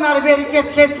 Allah onları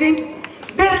bereketlesin.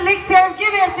 Birlik,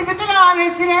 sevgi versin bütün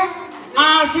ailesine,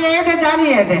 Aşire'ye de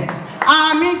Dani'ye de.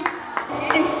 Amin.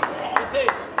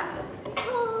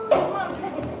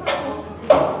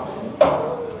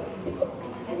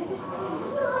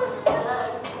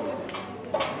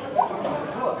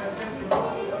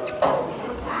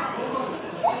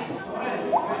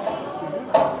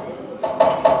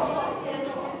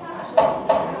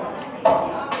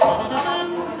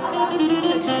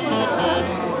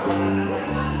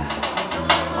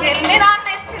 Gelinin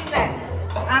annesinden,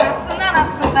 anasının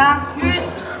arasından 100,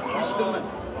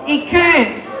 200,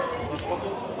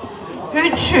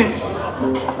 300,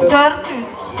 400,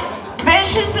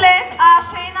 500 lev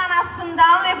Ayşe'nin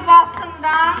anasından ve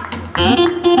babasından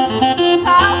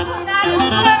sağ olsunlar,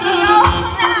 huzur ömürlü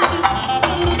olsunlar.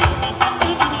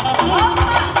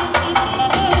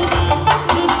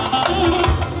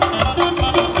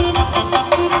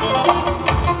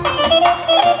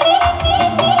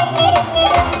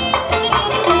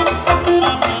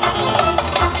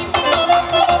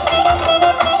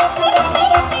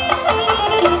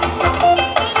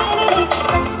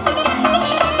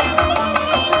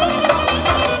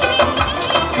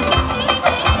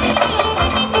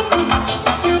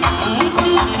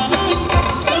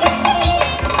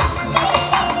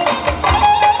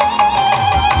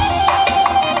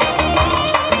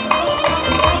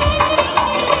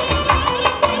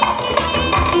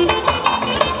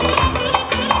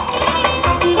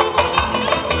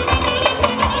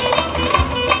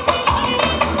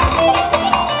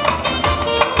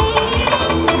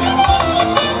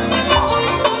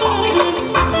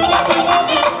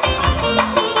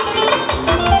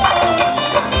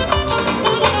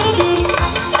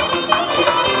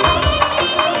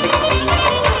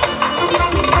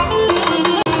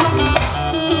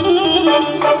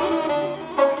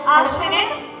 Ayşe'nin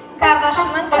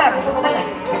kardeşinin karısı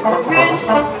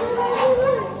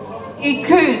 100,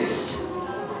 200,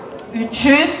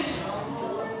 300,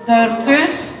 400,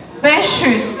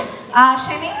 500.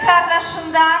 Ayşe'nin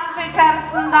kardeşinden ve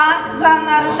karısından,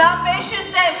 kızanlarından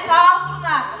 500 dev sağ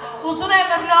olsunlar. Uzun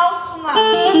ömürlü olsunlar.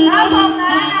 Rab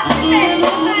onlara nasip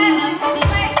etsinler.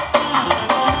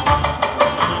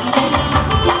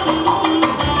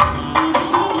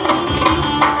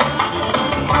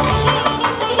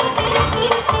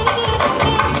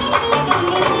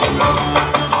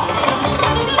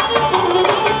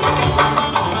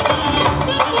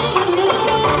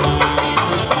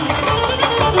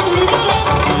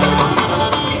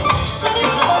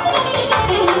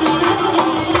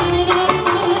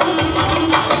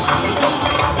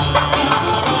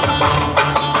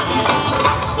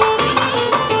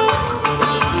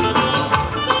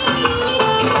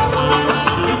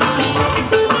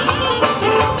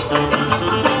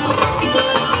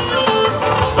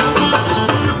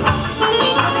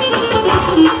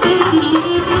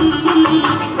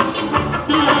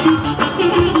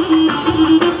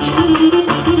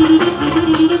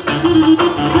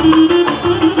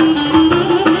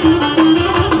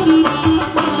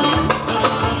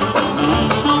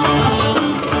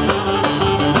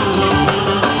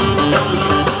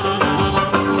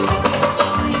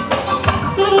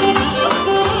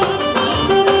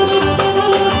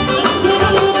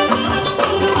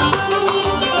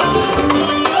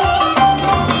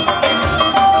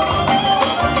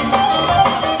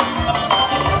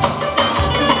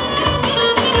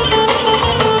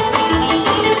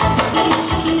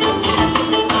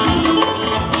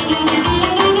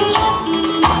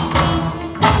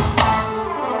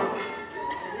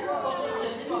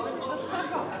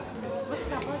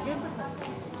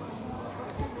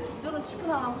 Durun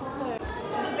çıkın fotoğrafı.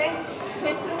 Ben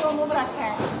metronomu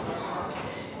bırakayım.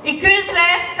 200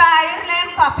 lev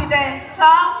Tahir'le Papi'den.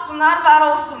 Sağ olsunlar, var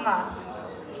olsunlar.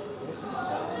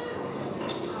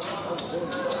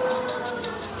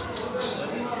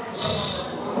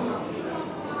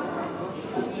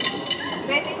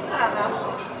 Benim sırada.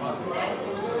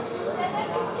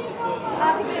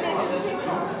 Hadi gidelim.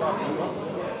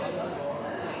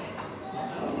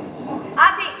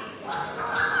 Hadi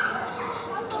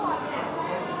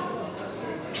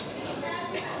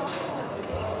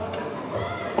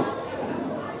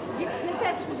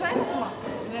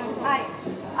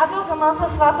olmazsa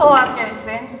Svato var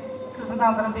gelsin. Kızın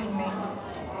adını bilmeyin.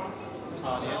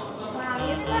 Saniye.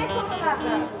 Saniye mi kızın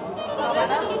adı?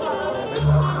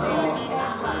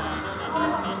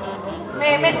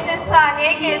 Mehmet'le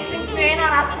Saniye gelsin. Köyün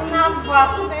anasından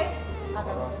babası ve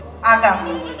Agam.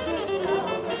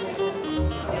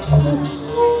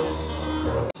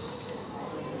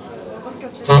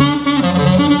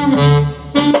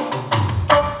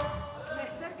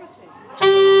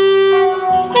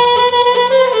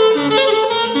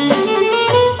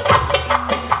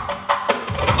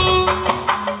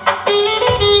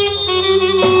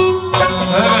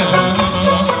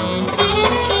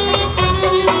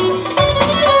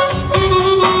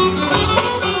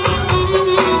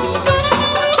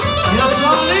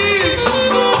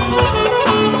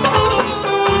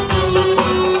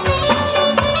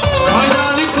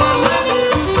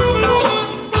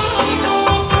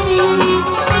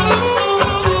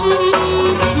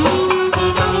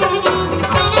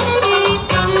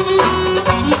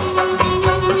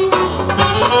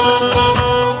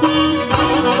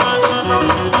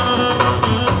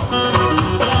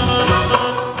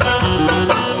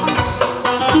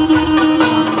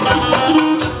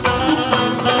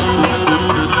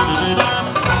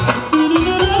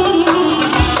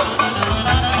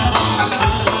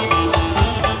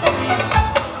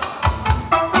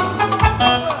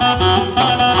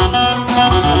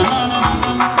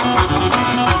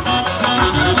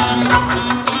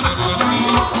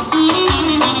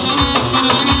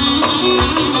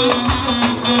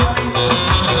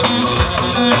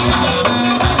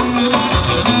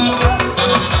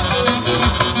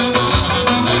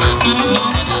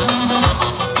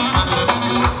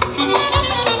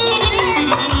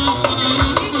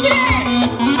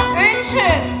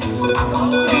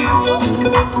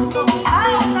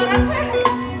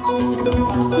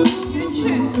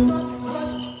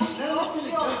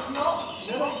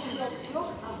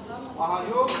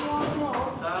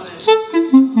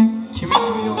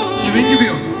 Kimin gibi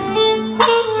yok?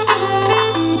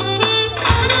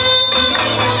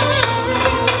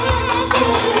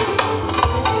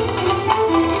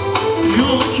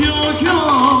 Yok yok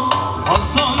yok,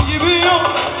 Hasan gibi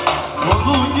yok,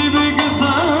 onun gibi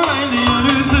güzel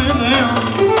yeryüzünde yok.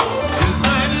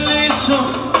 Güzelliği çok,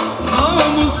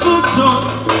 namuslu çok,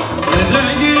 ne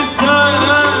de güzel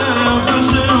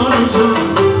yakışıyor çok.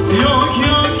 Yok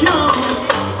yok yok,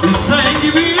 sen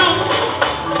gibi yok,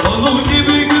 onun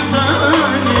gibi güzel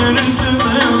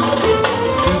yeryüzünde yok.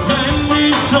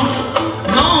 Güzelliği çok,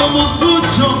 namuslu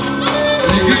çok,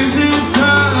 ne güzel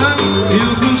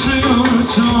yakışıyor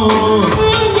çok.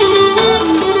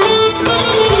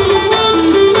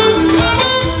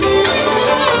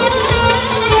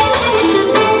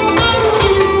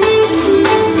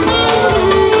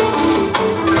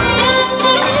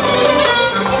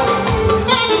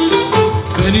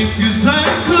 Benim güzel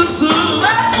kızım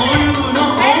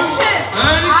oynuyor,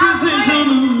 herkesin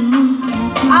canı.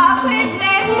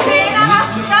 Afiyetler, Hüseyin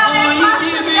anasından ve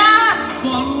basından.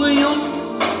 Parlıyor.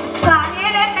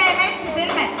 Saniyeyle Mehmet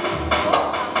gidilme.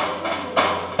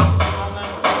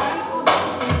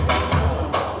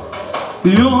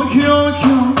 Yok yok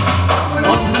yok,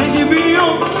 anne gibi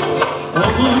yok,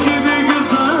 onun gibi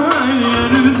güzel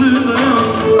yeryüzünde yok.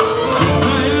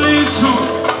 Güzelliği çok,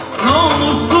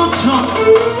 namuslu çok,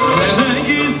 ne de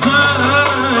güzel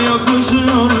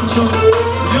yakışıyor çok.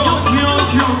 Yok yok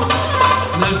yok,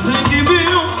 nefse gibi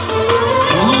yok,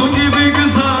 onun gibi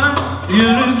güzel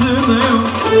yeryüzünde yok.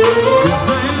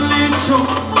 Güzelliği çok,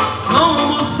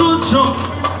 namuslu çok,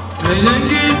 ne de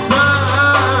güzel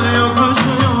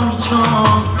yakışıyor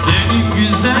çok. Benim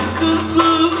güzel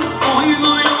kızım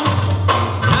oynuyor,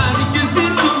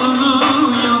 herkesin canını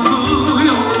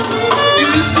yakıyor.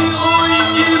 Yüzü ay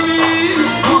gibi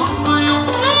parlıyor,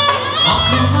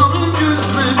 akılların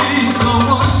gözleri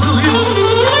kamaşıyor.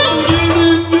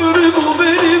 Gülüm gülüm o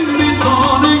benim bir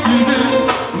tane gülüm,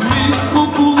 mis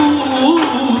kokulu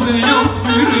beyaz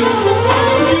gülüm.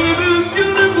 Gülüm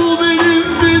gülüm o benim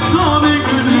bir tane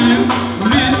gülüm,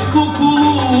 mis kokulu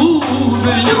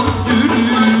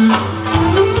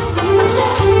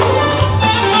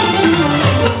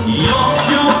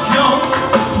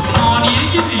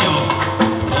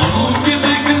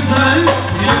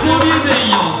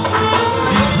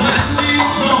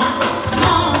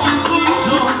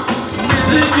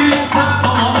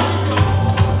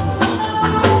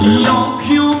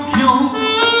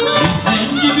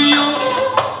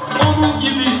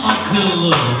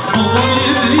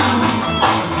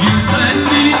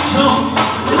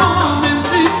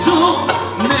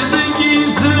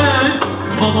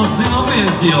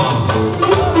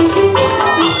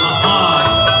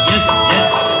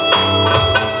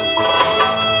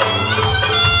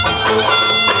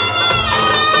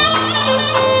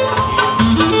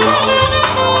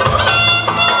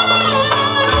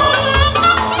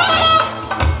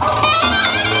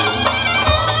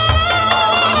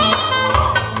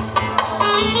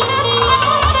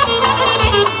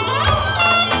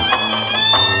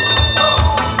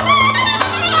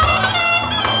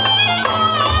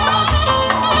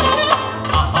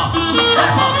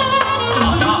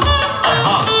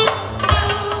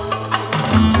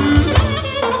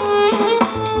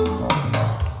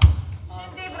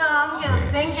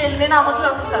gelinin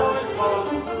amcası.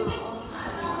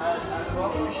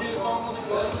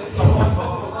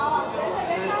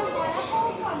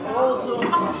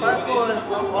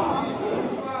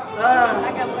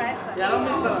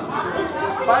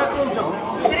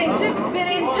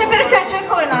 Birinci bir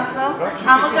köçek oynasın.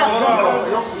 Amcası.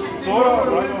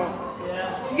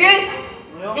 100,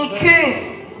 200,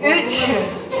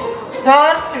 300,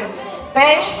 400,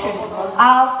 500,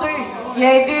 600,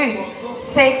 700,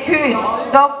 800,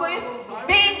 900,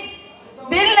 1000.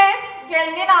 Bir lef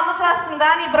gelinin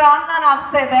amcasından, İbrahim'den,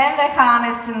 Nefse'den ve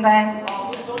hanesinden.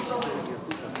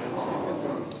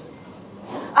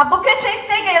 Bu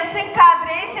köçekte gelsin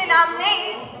Kadri'ye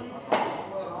selamlayız.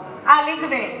 Ali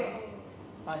Güvey.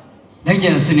 Ne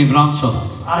gelsin İbrahim'cığım?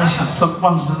 Ayşe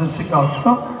sokmam hepsi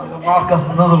kalksın.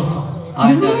 Arkasında dursun.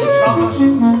 Haydi hadi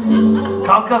çıkalım.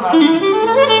 Kalkan hadi.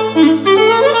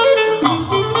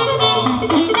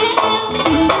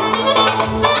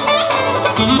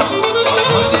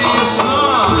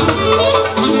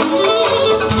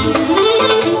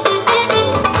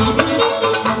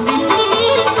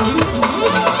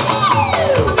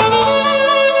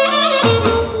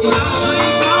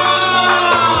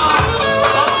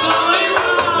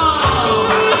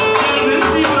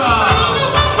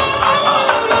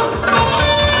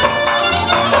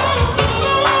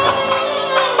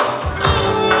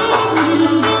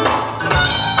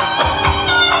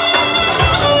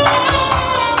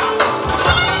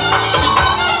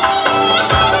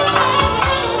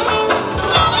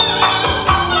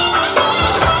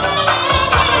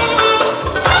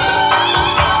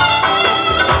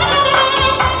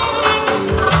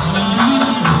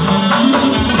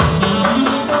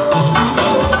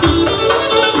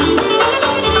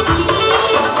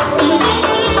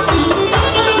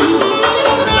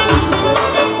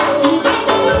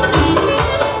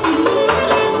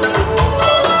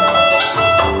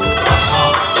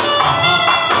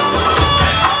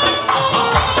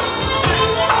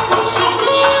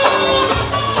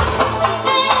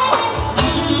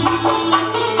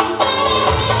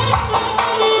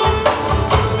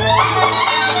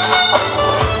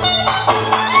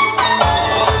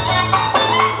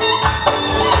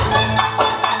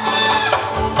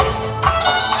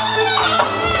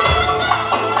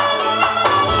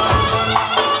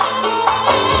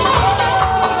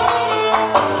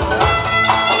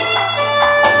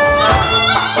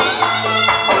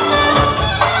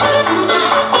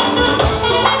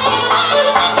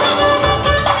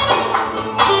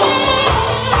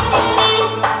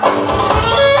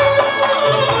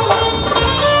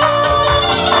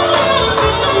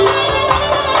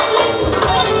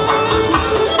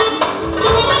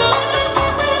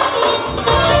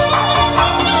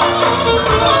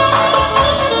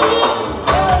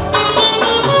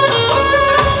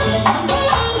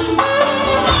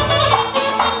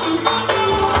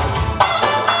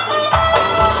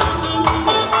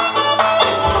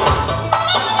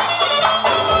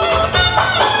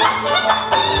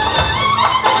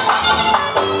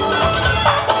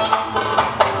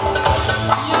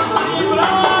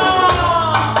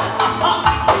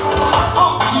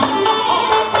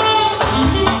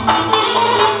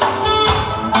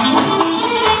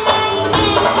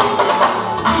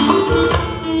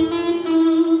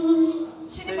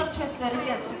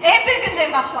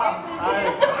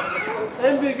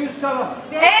 En büyük üst sabah.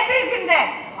 En büyükünde.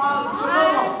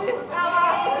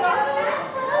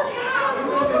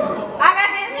 Aga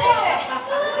ben de.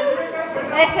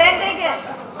 Sen de gel.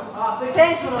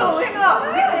 Sensiz olayım mı?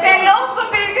 Belli olsun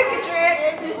büyüğü küçüğü.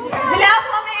 Zile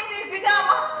ablam en büyüğü de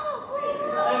ama.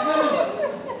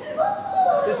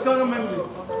 Eskanım en büyük.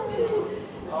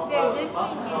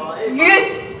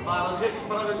 100,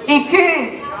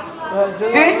 200,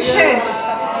 300,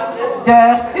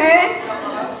 400,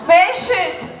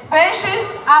 500.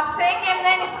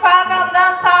 Afsengem'den,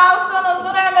 İspanya'dan sağ olsun,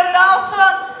 uzun ömürlü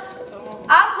olsun.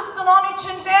 Ağustos'un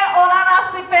 13'ünde ona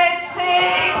nasip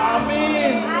etsin.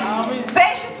 Amin.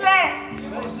 500'le.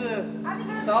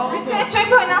 Sağ olsun. Biz küçük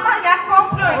oynama, ya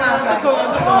komple oynayacağız.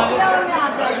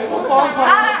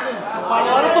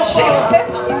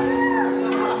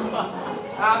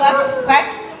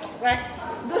 Bak.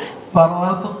 Dur.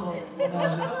 Paraları topla.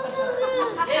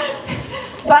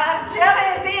 Parçaya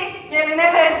verdik,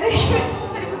 geline verdik.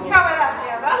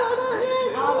 Kameracıya da.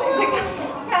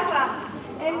 Kasa.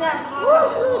 Emden.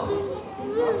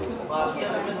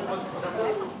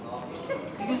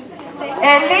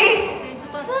 50.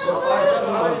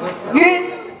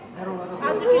 100.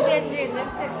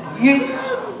 100.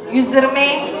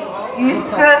 120.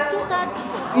 140.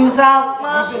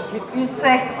 160.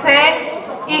 180.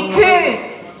 200.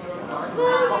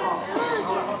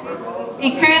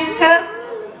 240.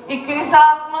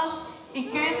 260,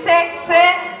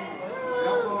 280,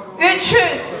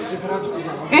 300,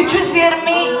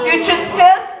 320,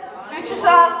 340,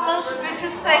 360,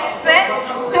 380,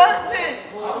 400,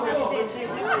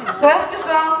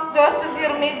 410,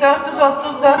 420,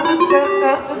 430, 440,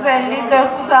 450,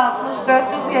 460,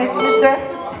 470,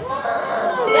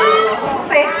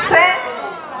 480,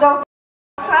 90,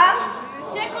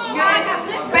 100,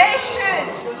 500,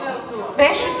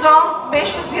 510,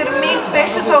 520,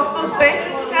 530,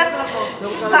 540,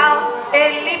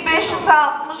 550,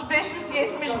 560,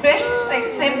 570,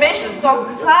 580,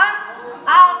 590,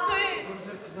 600,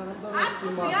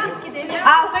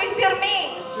 620,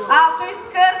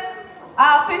 640,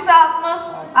 660,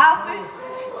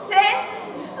 680,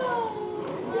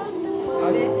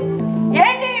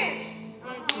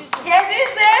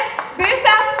 700'e büyük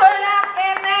askerler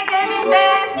evine gelinde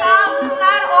sağ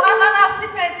olsunlar, orada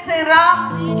nasip etsin Rab,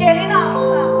 gelin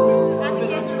alsın.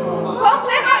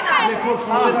 Komple mi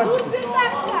oynayacağız? Bir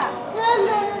dakika.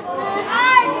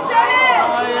 Ay güzelim.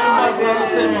 Ay başlarını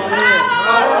sevmem.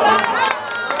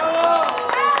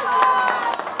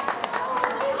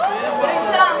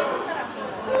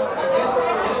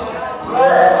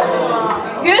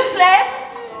 Güzler,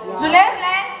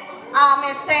 Züler'le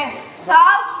Ahmet'ten. Sağ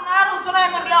olsunlar, uzun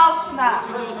ömürlü olsunlar.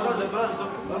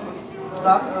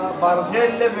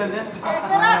 Barcelle beni.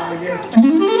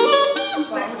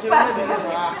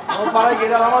 O parayı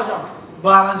geri alamayacağım.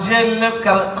 Barcelle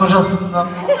kocasından.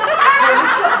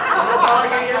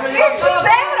 300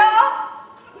 euro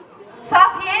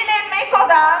Safiye ile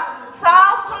Meko'dan. Sağ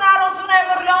olsunlar, uzun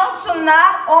ömürlü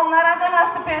olsunlar. Onlara da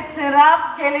nasip etsin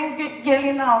Rab,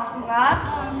 gelin alsınlar.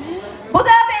 Bu da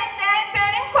benden,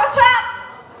 benim kocam.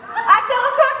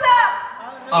 Akıllı kocam.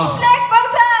 İşlek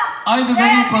kocam. Aynı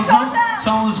benim kocam,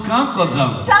 çalışkan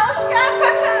kocam. Çalışkan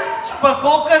kocam. Bak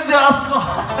o koca asko.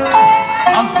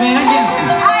 Askaya gelsin.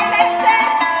 Ailette.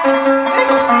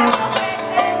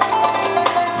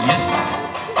 Yes.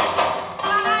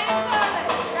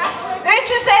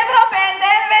 300 euro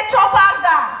benden ve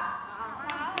çopardan.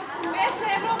 5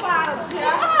 euro vardı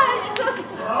ya.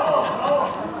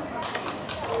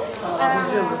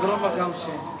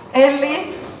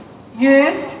 50,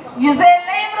 100, 150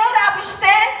 euro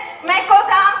Rabiş'ten,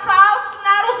 Meko'dan sağ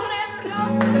olsunlar, uzun ömürlü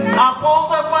olsunlar.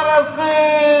 Apolda parası.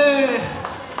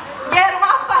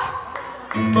 German parası.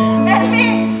 50,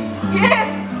 100,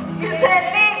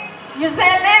 150, 150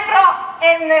 euro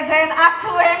emneden,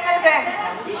 akıl emneden.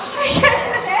 İşe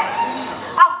emneden.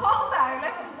 Apolda öyle.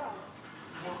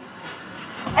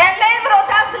 50 euro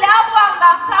da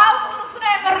Zlabvan'dan sağ olsun, uzun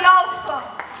ömürlü olsun.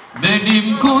 Benim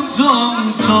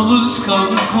kocam, çalışkan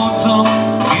kocam.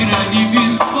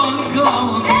 Girenimiz banka,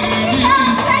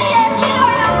 girenimiz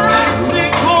banka.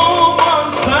 Eksik olma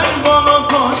sen bana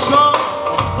paşa,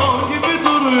 dağ gibi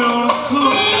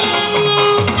duruyorsun.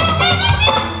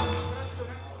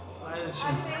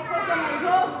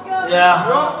 Ya,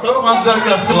 çok mancar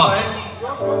gelsin. Ulan.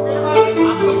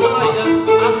 Asko kolay gel.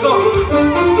 Asko.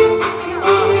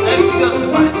 Hepsi gelsin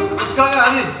bay. Iskaga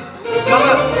hadi.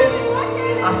 Iskaga.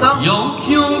 Asam. Yok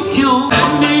yok yok,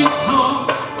 elli çok,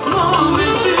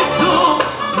 namesi çok.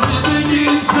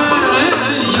 Nedenize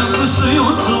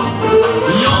yakışıyorsun.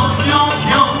 Yok yok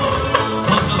yok,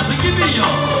 pasası gibi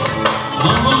yok.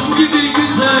 Onun gibi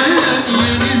güzel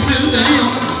yeryüzünde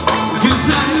yok.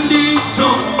 Güzelliği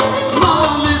çok,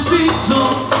 namesi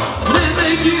çok. Ne de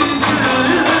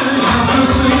güzel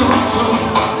yakışıyorsun.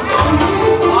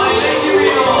 Aile gibi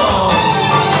yok.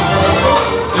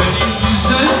 Benim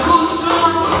güzel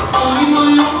kocam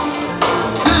oynuyor.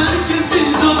 Herkesin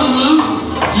canını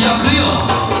yakıyor.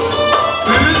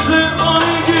 Bize ay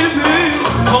gibi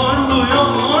parlıyor.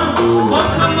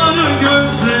 Bakınları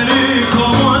gözleri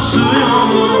kamaşıyor.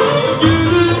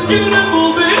 Gülüm gülüm o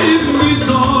benim bir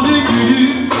tane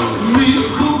gülüm. Mis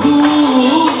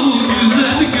kokulu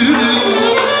güzel gülüm.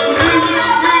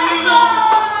 Gülüm gülüm o.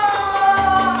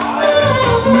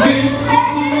 Mis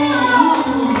kokulu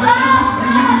beyaz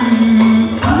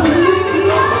gülüm.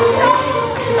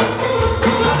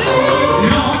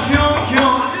 Yok yok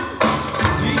yok,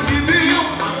 bir gibi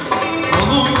yok.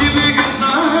 Onun gibi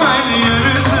güzel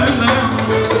yeryüzünde.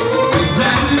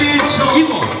 Güzelliği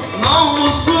çok,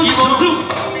 namuslu çok.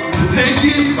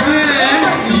 Pekise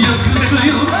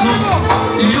yakışıyorsun.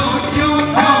 Yok yok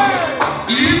yok,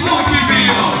 İbo gibi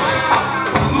yok.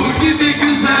 Onun gibi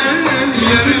güzel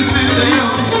yeryüzünde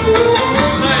yok.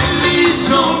 Güzelliği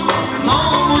çok,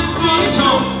 namuslu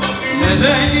çok. Ne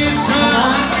de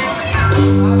güzel.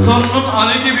 Torunun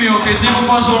Ali gibi yok. Etiğim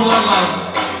majorlarla.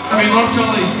 Minor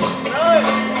çalayız.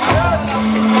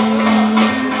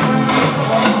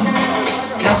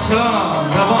 Yaşa,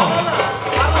 devam.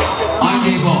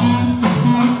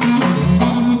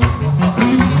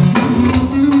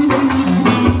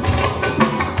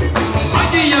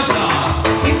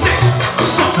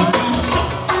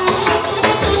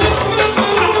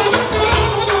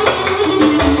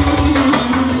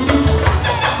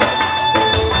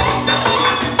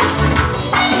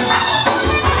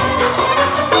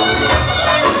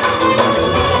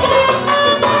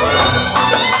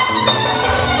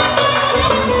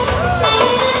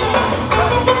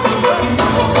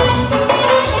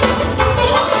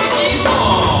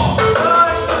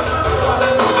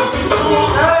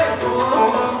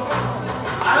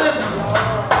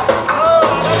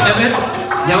 Evet,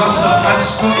 yavaş yavaş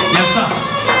yaşa.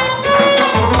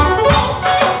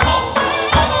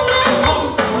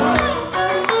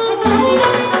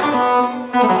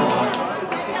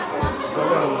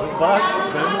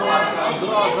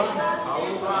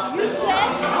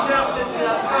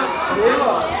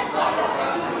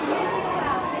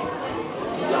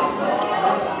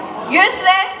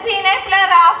 Yüzler Zeynep'le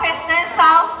Rafet'ten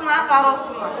sağ olsunlar, var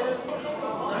olsunlar.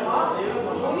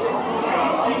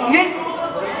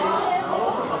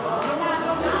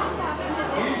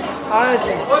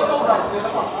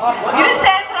 Yüz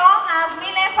Evron Nazmi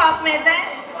ile Fatme'den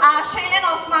Ayşe ile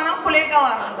Osman'ın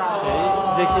kolegalarında.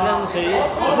 Zeki'nin şeyi.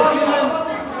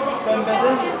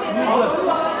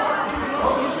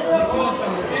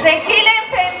 Zeki ile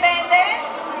Pembe'den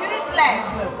yüzler.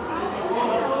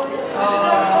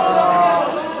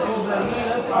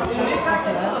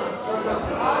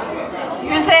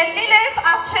 %50 lev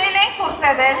Akçay'la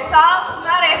Kurte'den sağ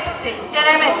olsunlar hepsi.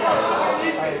 Gelemediler.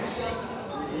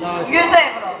 100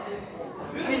 euro.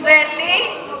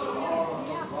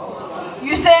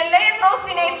 150 euro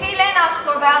Zineti'yle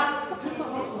Nasko'dan.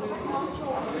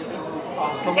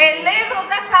 50 euro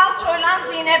da Kalço'yla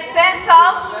Zeynep'ten sağ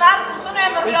olsunlar, uzun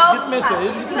ömürlü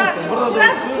olsunlar.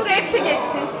 Dur hepsi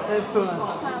geçsin.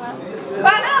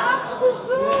 Bana ah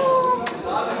kuzum.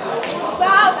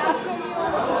 Sağ olsun.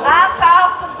 Sağ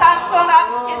olsun Tanko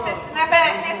Rabbim kesesine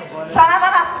bereket. Sana da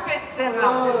nasip etsin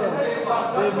Rabbim.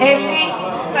 50,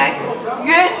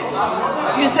 100,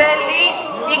 150,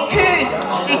 200,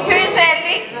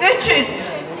 250, 300.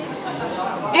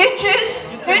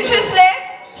 300 lev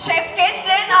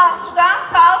Şevket'le Arzu'dan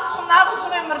sağ olsunlar,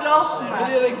 uzun ömürlü olsunlar.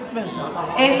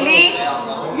 50,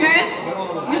 100,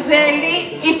 150,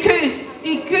 200.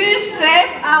 200 lev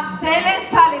Afsel'e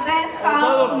Salih'den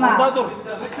sağ olsunlar.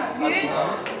 100,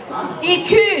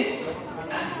 200.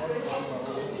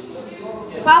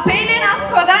 Papel'in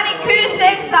Asko'dan 200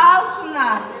 lev sağ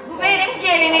olsunlar. Bu benim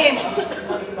gelinim.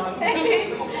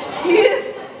 100,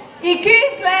 200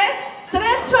 lev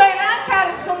Trınçoy'la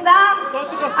karısından,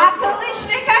 akıllı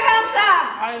işlik ağamdan,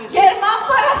 German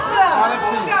parası.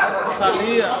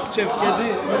 Salih'i, Şevket'i,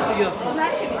 hepsi gelsin.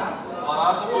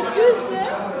 200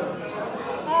 lira.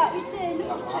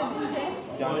 ÜSEİN'in cebinde.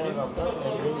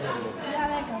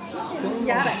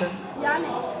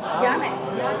 Yani.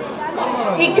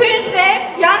 200 lev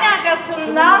yan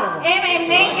agasından,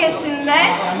 em dengesinden,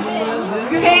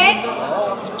 güven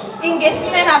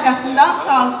ingesinden agasından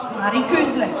sağ olsunlar.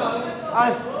 200 lev.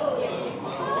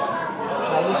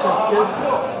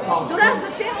 Dur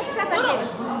azıcık değil mi?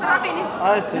 Sıra benim.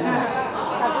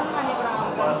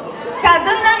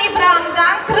 Kadından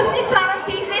İbrahim'den, Krasnitsa'nın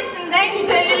teyzesinden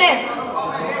 150 lev.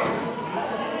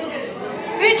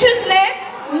 300 lev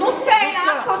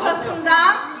Nutka'yla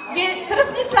kocasından,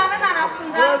 Krasnitsa'nın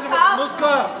anasından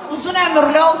sağ uzun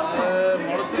ömürlü olsun.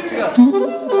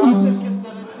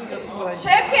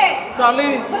 Şevket,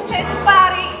 Salih. Bıçetin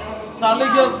bari.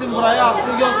 Salih gelsin buraya,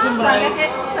 Asko gelsin buraya.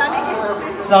 Salih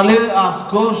Salih,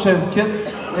 Asko,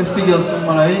 Şevket hepsi gelsin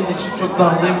buraya. Hiç çok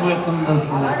darlayayım bu yakında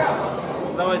size.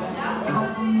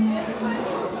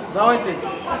 Давайте.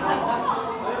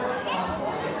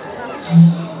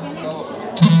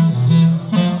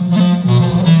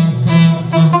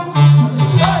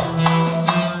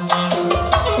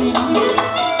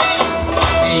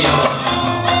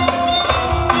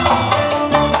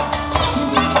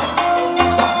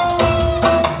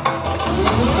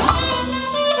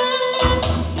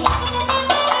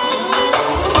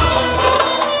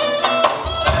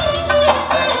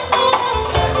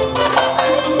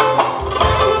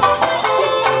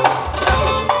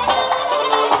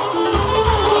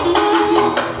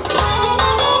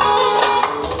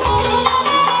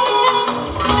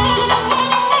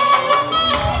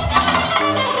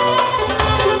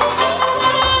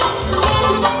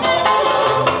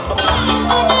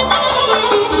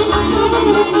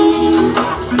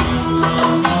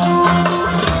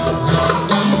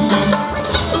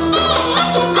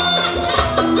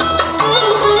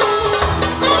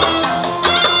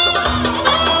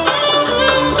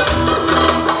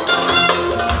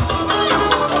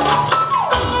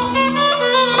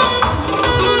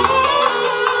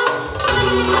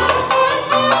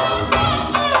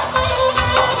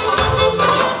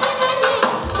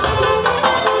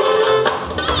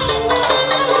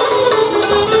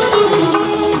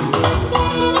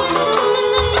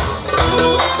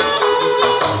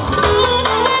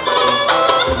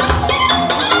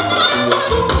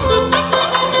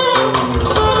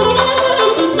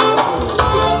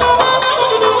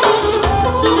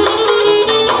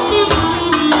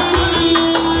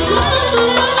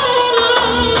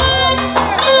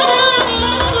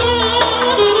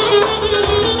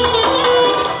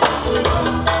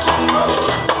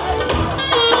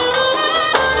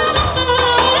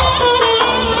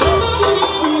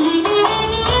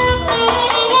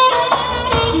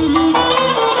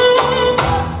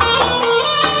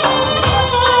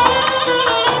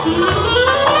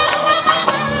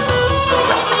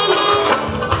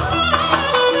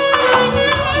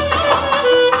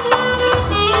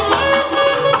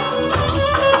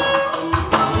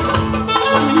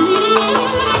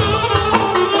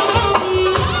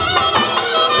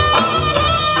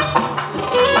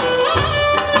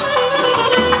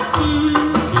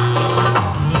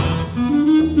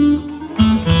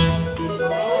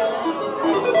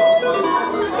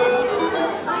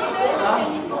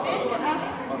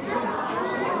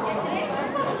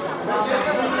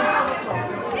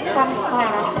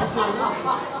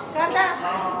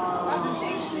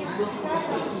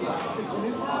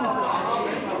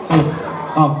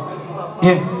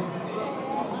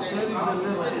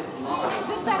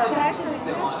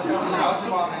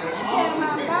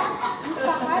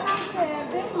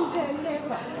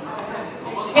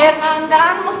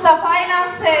 German'dan Mustafa ile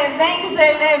Seher'den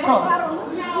 150 euro.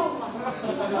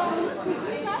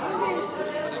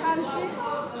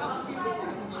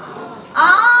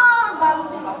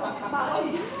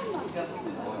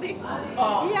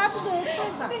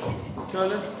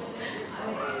 Şöyle.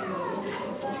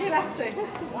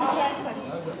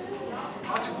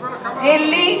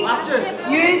 50,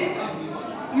 100,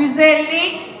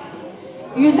 150,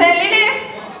 150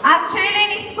 lif. Atçeyle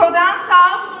Nisko'dan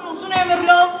sağ olsun, uzun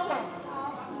ömürlü olsun.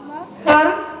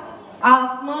 40,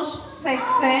 60,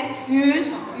 80, 100,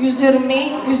 120,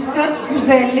 140,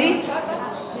 150.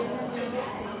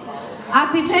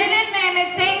 Hatice ile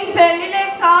Mehmet'ten 150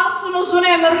 lif sağ olsun, uzun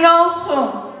ömürlü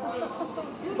olsun.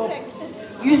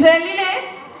 150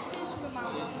 lif.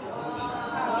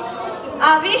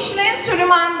 Aviş'le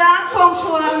Süleyman'dan,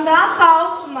 komşularından sağ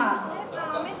olsunlar.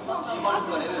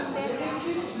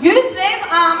 100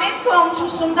 lif Ahmet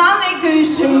komşusundan ve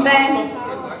göğsünden.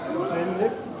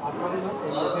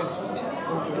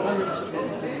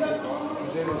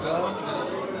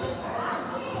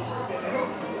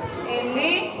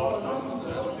 50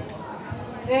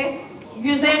 ve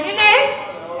 150 lif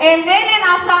Emre ile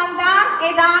Hasan'dan,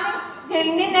 Eda'nın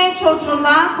gelinin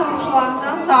çocuğundan,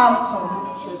 komşularından sağ olsun.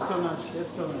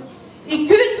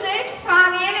 200 lif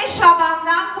Saniye ile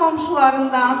Şaban'dan,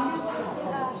 komşularından.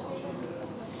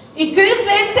 200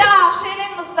 lif de Ayşe ile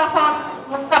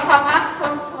Mustafa'dan,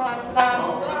 komşularından.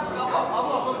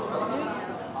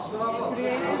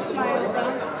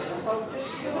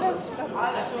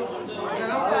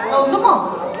 Oldu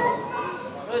mu?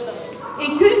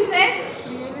 200 lif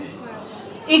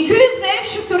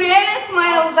Şükriye ile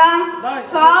İsmail'dan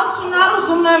sağ olsunlar,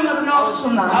 uzun ömürlü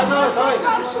olsunlar.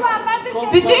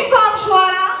 Bütün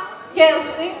komşulara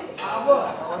gelsin.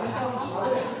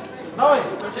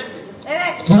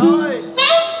 Evet.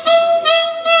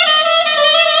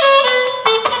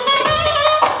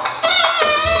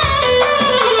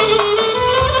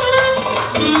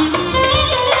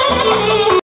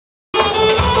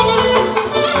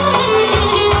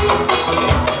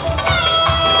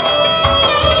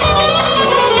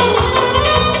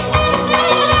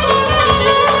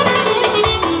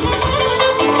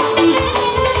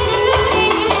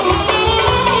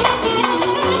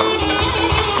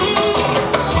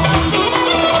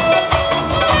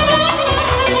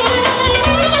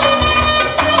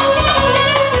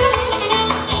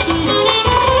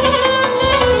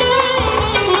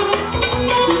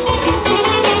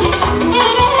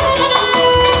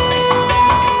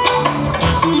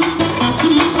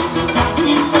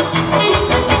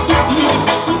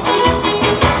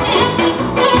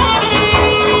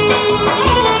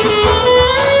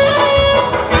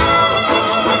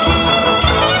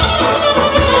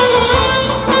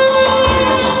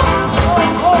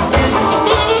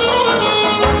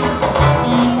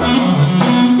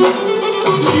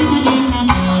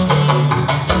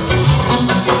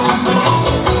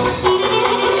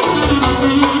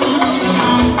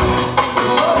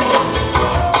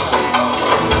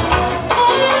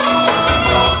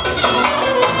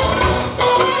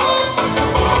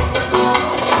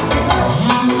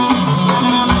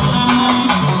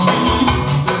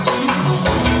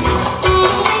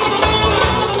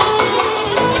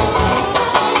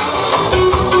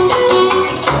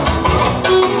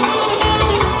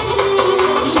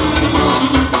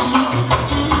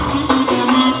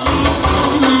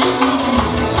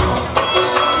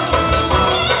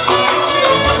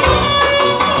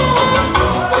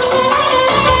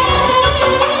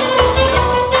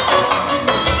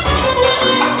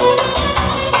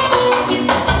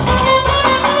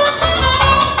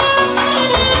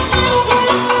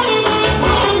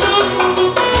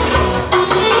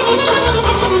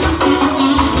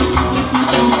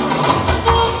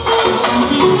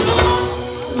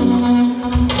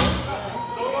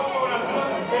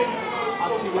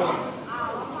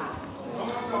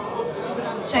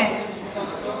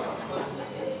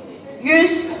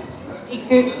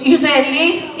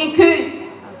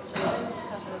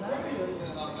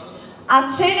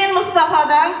 Atçe'nin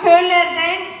Mustafa'dan,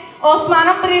 Köyler'den,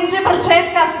 Osman'ın birinci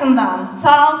Birçetkası'ndan.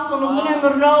 Sağ olsun, uzun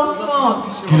ömürlü olsun.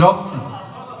 Gülovçu.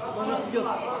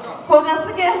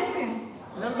 Kocası gelsin.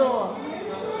 Nerede o?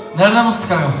 Nerede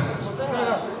Mustafa?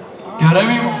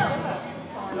 Göremiyorum.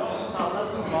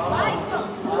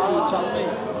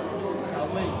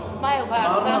 İsmail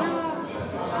varsa.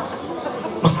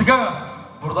 Mustafa,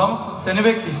 burada mısın? Seni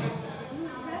bekliyoruz.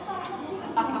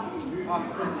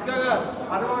 Mustafa,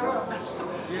 hadi bakalım.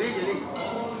 Geri.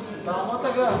 Damat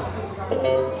aga.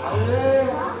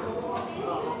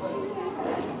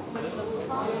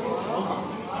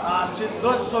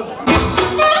 Dur, sor.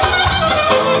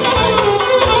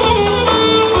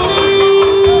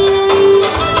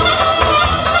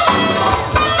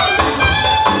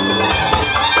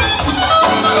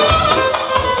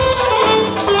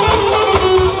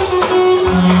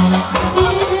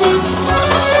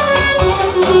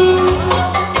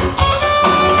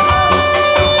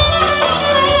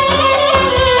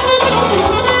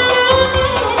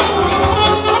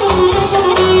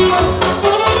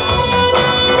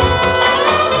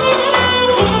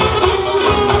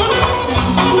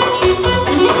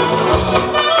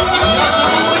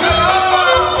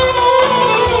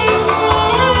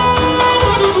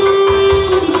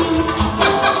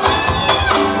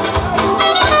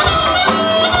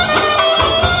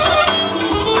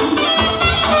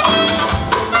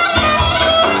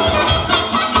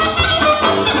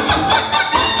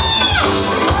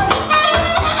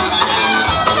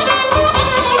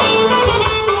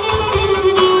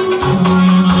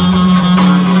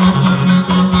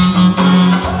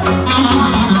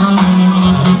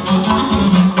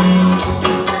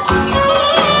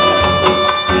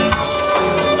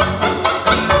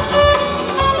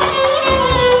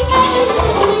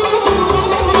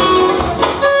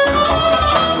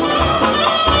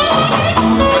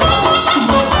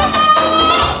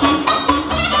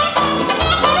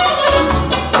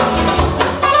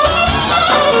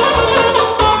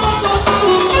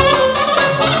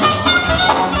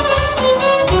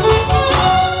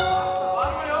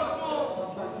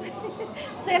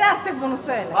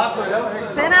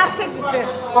 Sen artık gittin.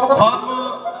 Var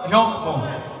mı, yok mu?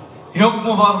 Yok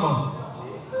mu, var mı?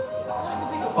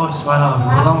 O İsmail abi,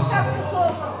 burada mısın?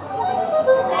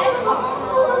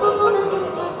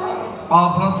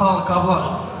 Ağzına sağlık abla.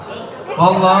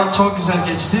 Vallahi çok güzel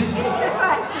geçti.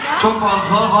 Çok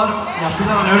bağımsızlar var,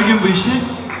 yapıyorlar örgün bu işi.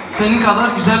 Senin kadar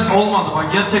güzel olmadı bak,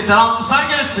 gerçekten alkışlar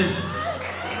gelsin.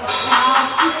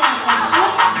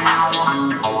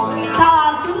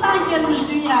 Sağlığından gelmiş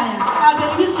dünyaya,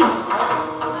 haberimiz yok.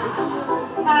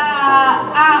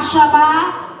 Akşama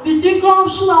bütün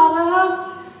komşularım,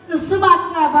 ısım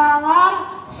akrabalar,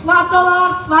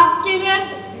 svatolar, svat gelir.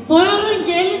 Buyurun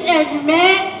gelin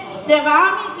evime, devam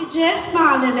edeceğiz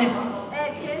mahallede.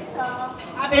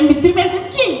 Ben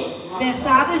bitirmedim ki. Ben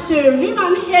sadece söyleyeyim,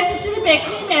 hani hepsini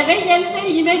bekleyeyim eve, yeniden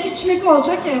yemek içmek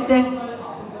olacak evde.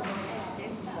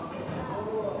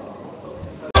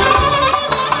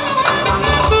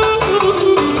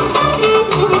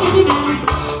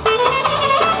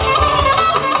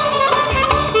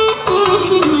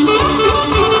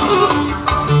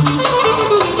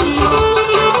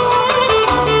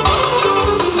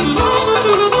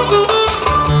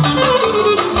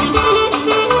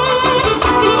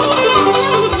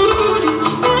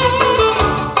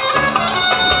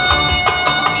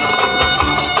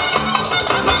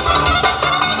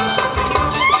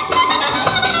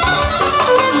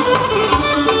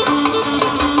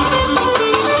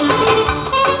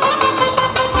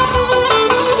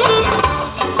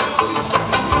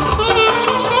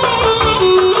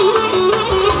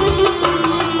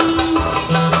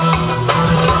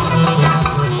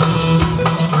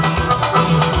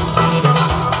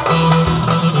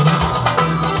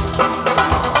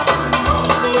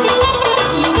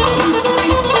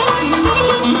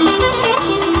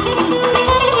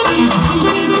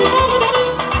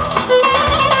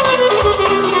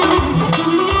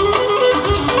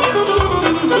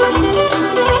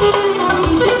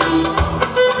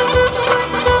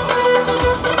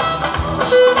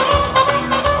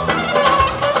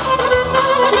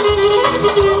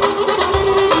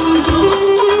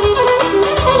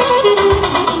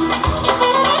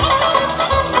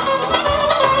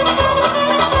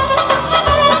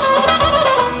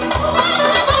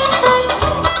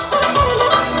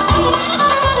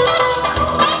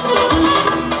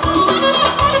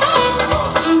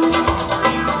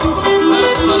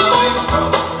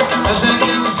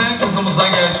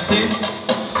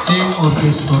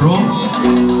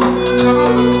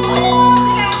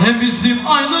 Hem bizim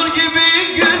Aynur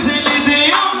gibi güzeli de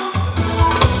yok,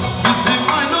 bizim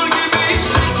Aynur gibi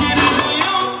şekeri de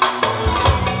yok.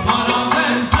 Para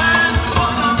versen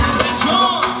bana sen de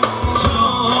çok,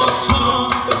 çok,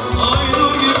 çok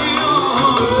Aynur gibi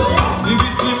yok.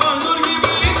 Bizim Aynur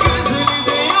gibi güzeli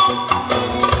de yok,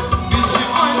 bizim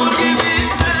Aynur gibi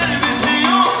servisi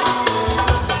yok.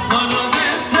 Para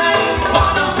versen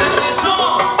bana sen de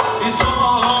çok,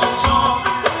 çok, çok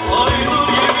Aynur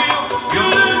gibi yok.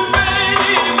 Gülüm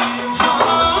benim,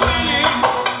 canım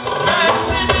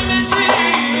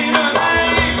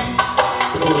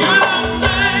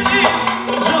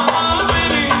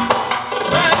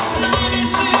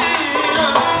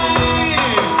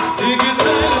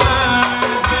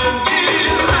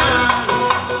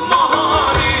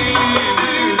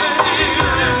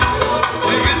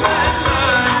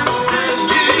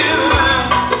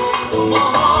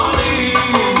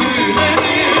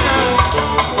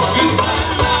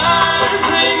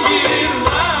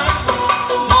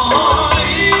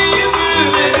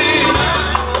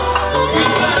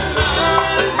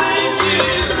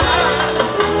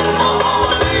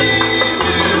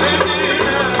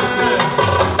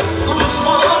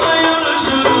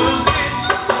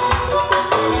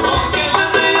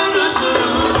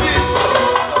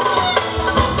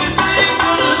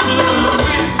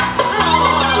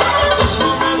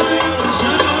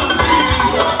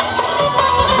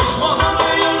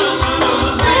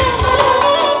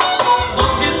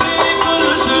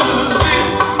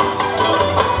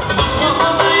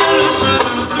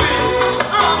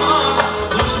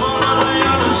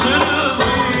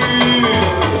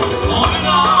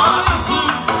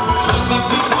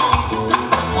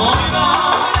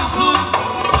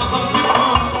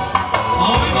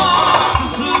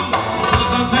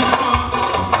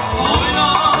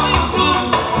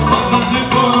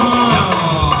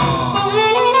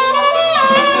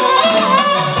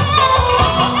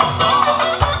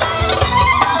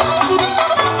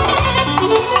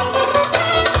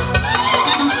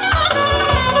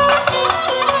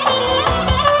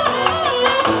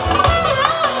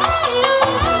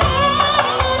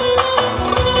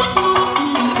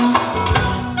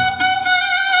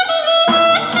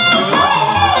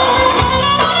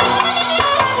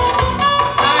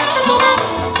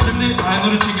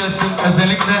Aynur için gelsin.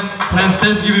 Özellikle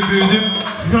prenses gibi büyüdüm.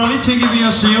 Kraliçe gibi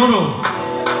yaşıyorum.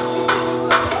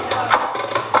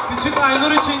 Küçük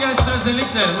Aynur için gelsin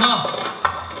özellikle. La.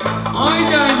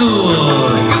 Haydi Aynur.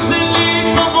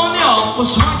 Güzelliği taban yapmış.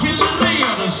 Makineleri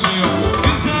yarışıyor.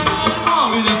 Güzeller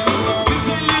mavisi.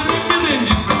 Güzellerin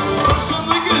birincisi.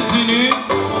 Başını gözünü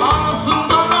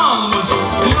anasından almış.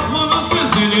 Lafını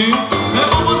sözünü ve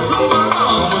babasından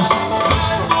almış.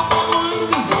 Ben babamın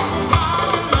kızı.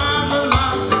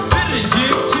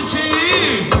 Biricik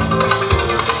çiçeği.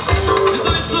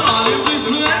 Duysun alem,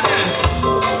 duysun herkes.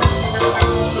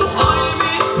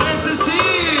 Alemin prensesi.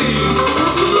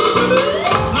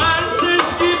 Prenses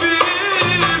gibi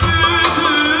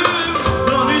büyüdüm.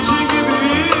 Kraliçe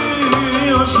gibi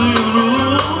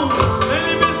yaşıyorum.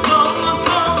 Elimi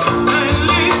sallasam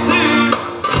ellisi.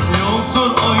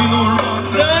 Yoktur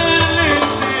Aynur'dan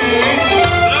ellisi.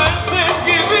 Prenses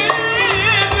gibi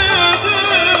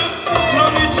büyüdüm.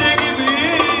 Kraliçe gibi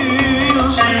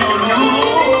yaşıyorum.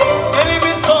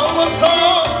 Elimi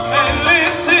sallasam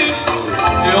ellisi.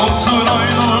 Yoktur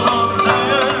Aynur'dan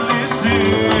ellisi.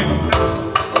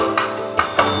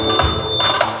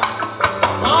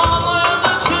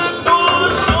 Ağlayanı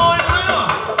çıkmış oynuyor.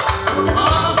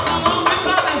 Anasının bir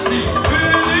tanesi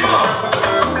gülüyor.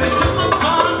 Çıktı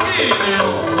tarz geliyor.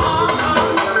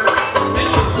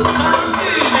 Çıktı tarz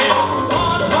geliyor.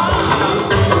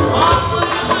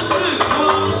 Ağlayanı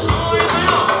çıkmış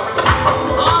oynuyor.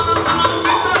 Anasının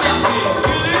bir tanesi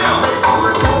gülüyor.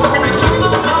 Çıktı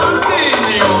tarz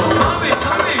geliyor. Tabii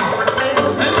tabii.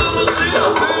 El arasıyla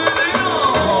büyüyor.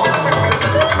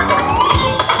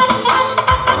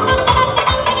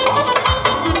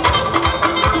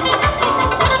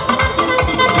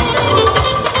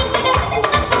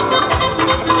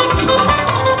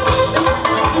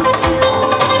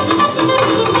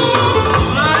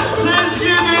 Prenses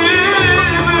gibi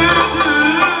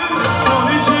büyüdüm,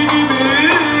 kraliçe gibi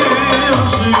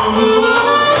yaşıyorum.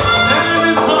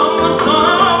 Elimi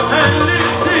sallasam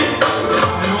ellisi,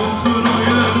 yoktur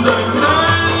oyundan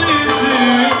ellisi.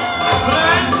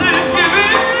 Prenses gibi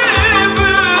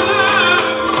büyüdüm,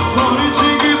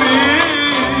 kraliçe gibi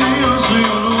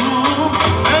yaşıyorum.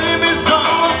 Elimi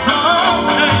sallasam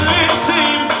ellisi,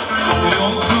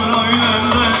 yoktur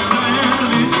oyundan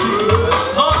ellisi.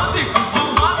 Hadi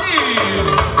kızım hadi.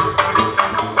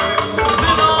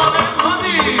 Selalem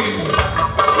hadi.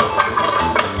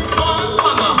 Bak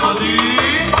bana hadi.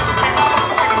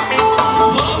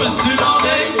 Bana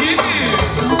selalem gibi.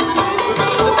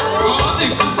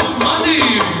 Hadi kızım hadi.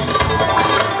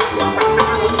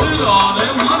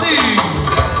 Selalem hadi.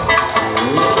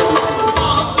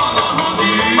 Bak bana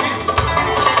hadi.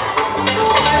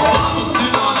 Bana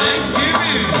selalem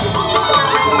gibi.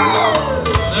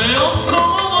 Ne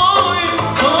yapsam olay,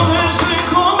 daha her şey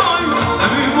kolay.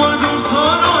 Evim barkım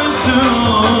saray,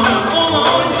 sıralar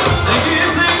olay. Ne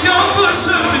giysek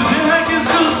yaklaşır, bizi herkes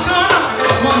kıskanır.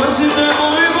 Mazide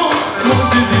uygun,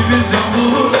 mazidimiz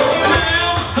yapılır. Ne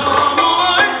yapsam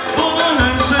olay, bana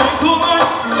her şey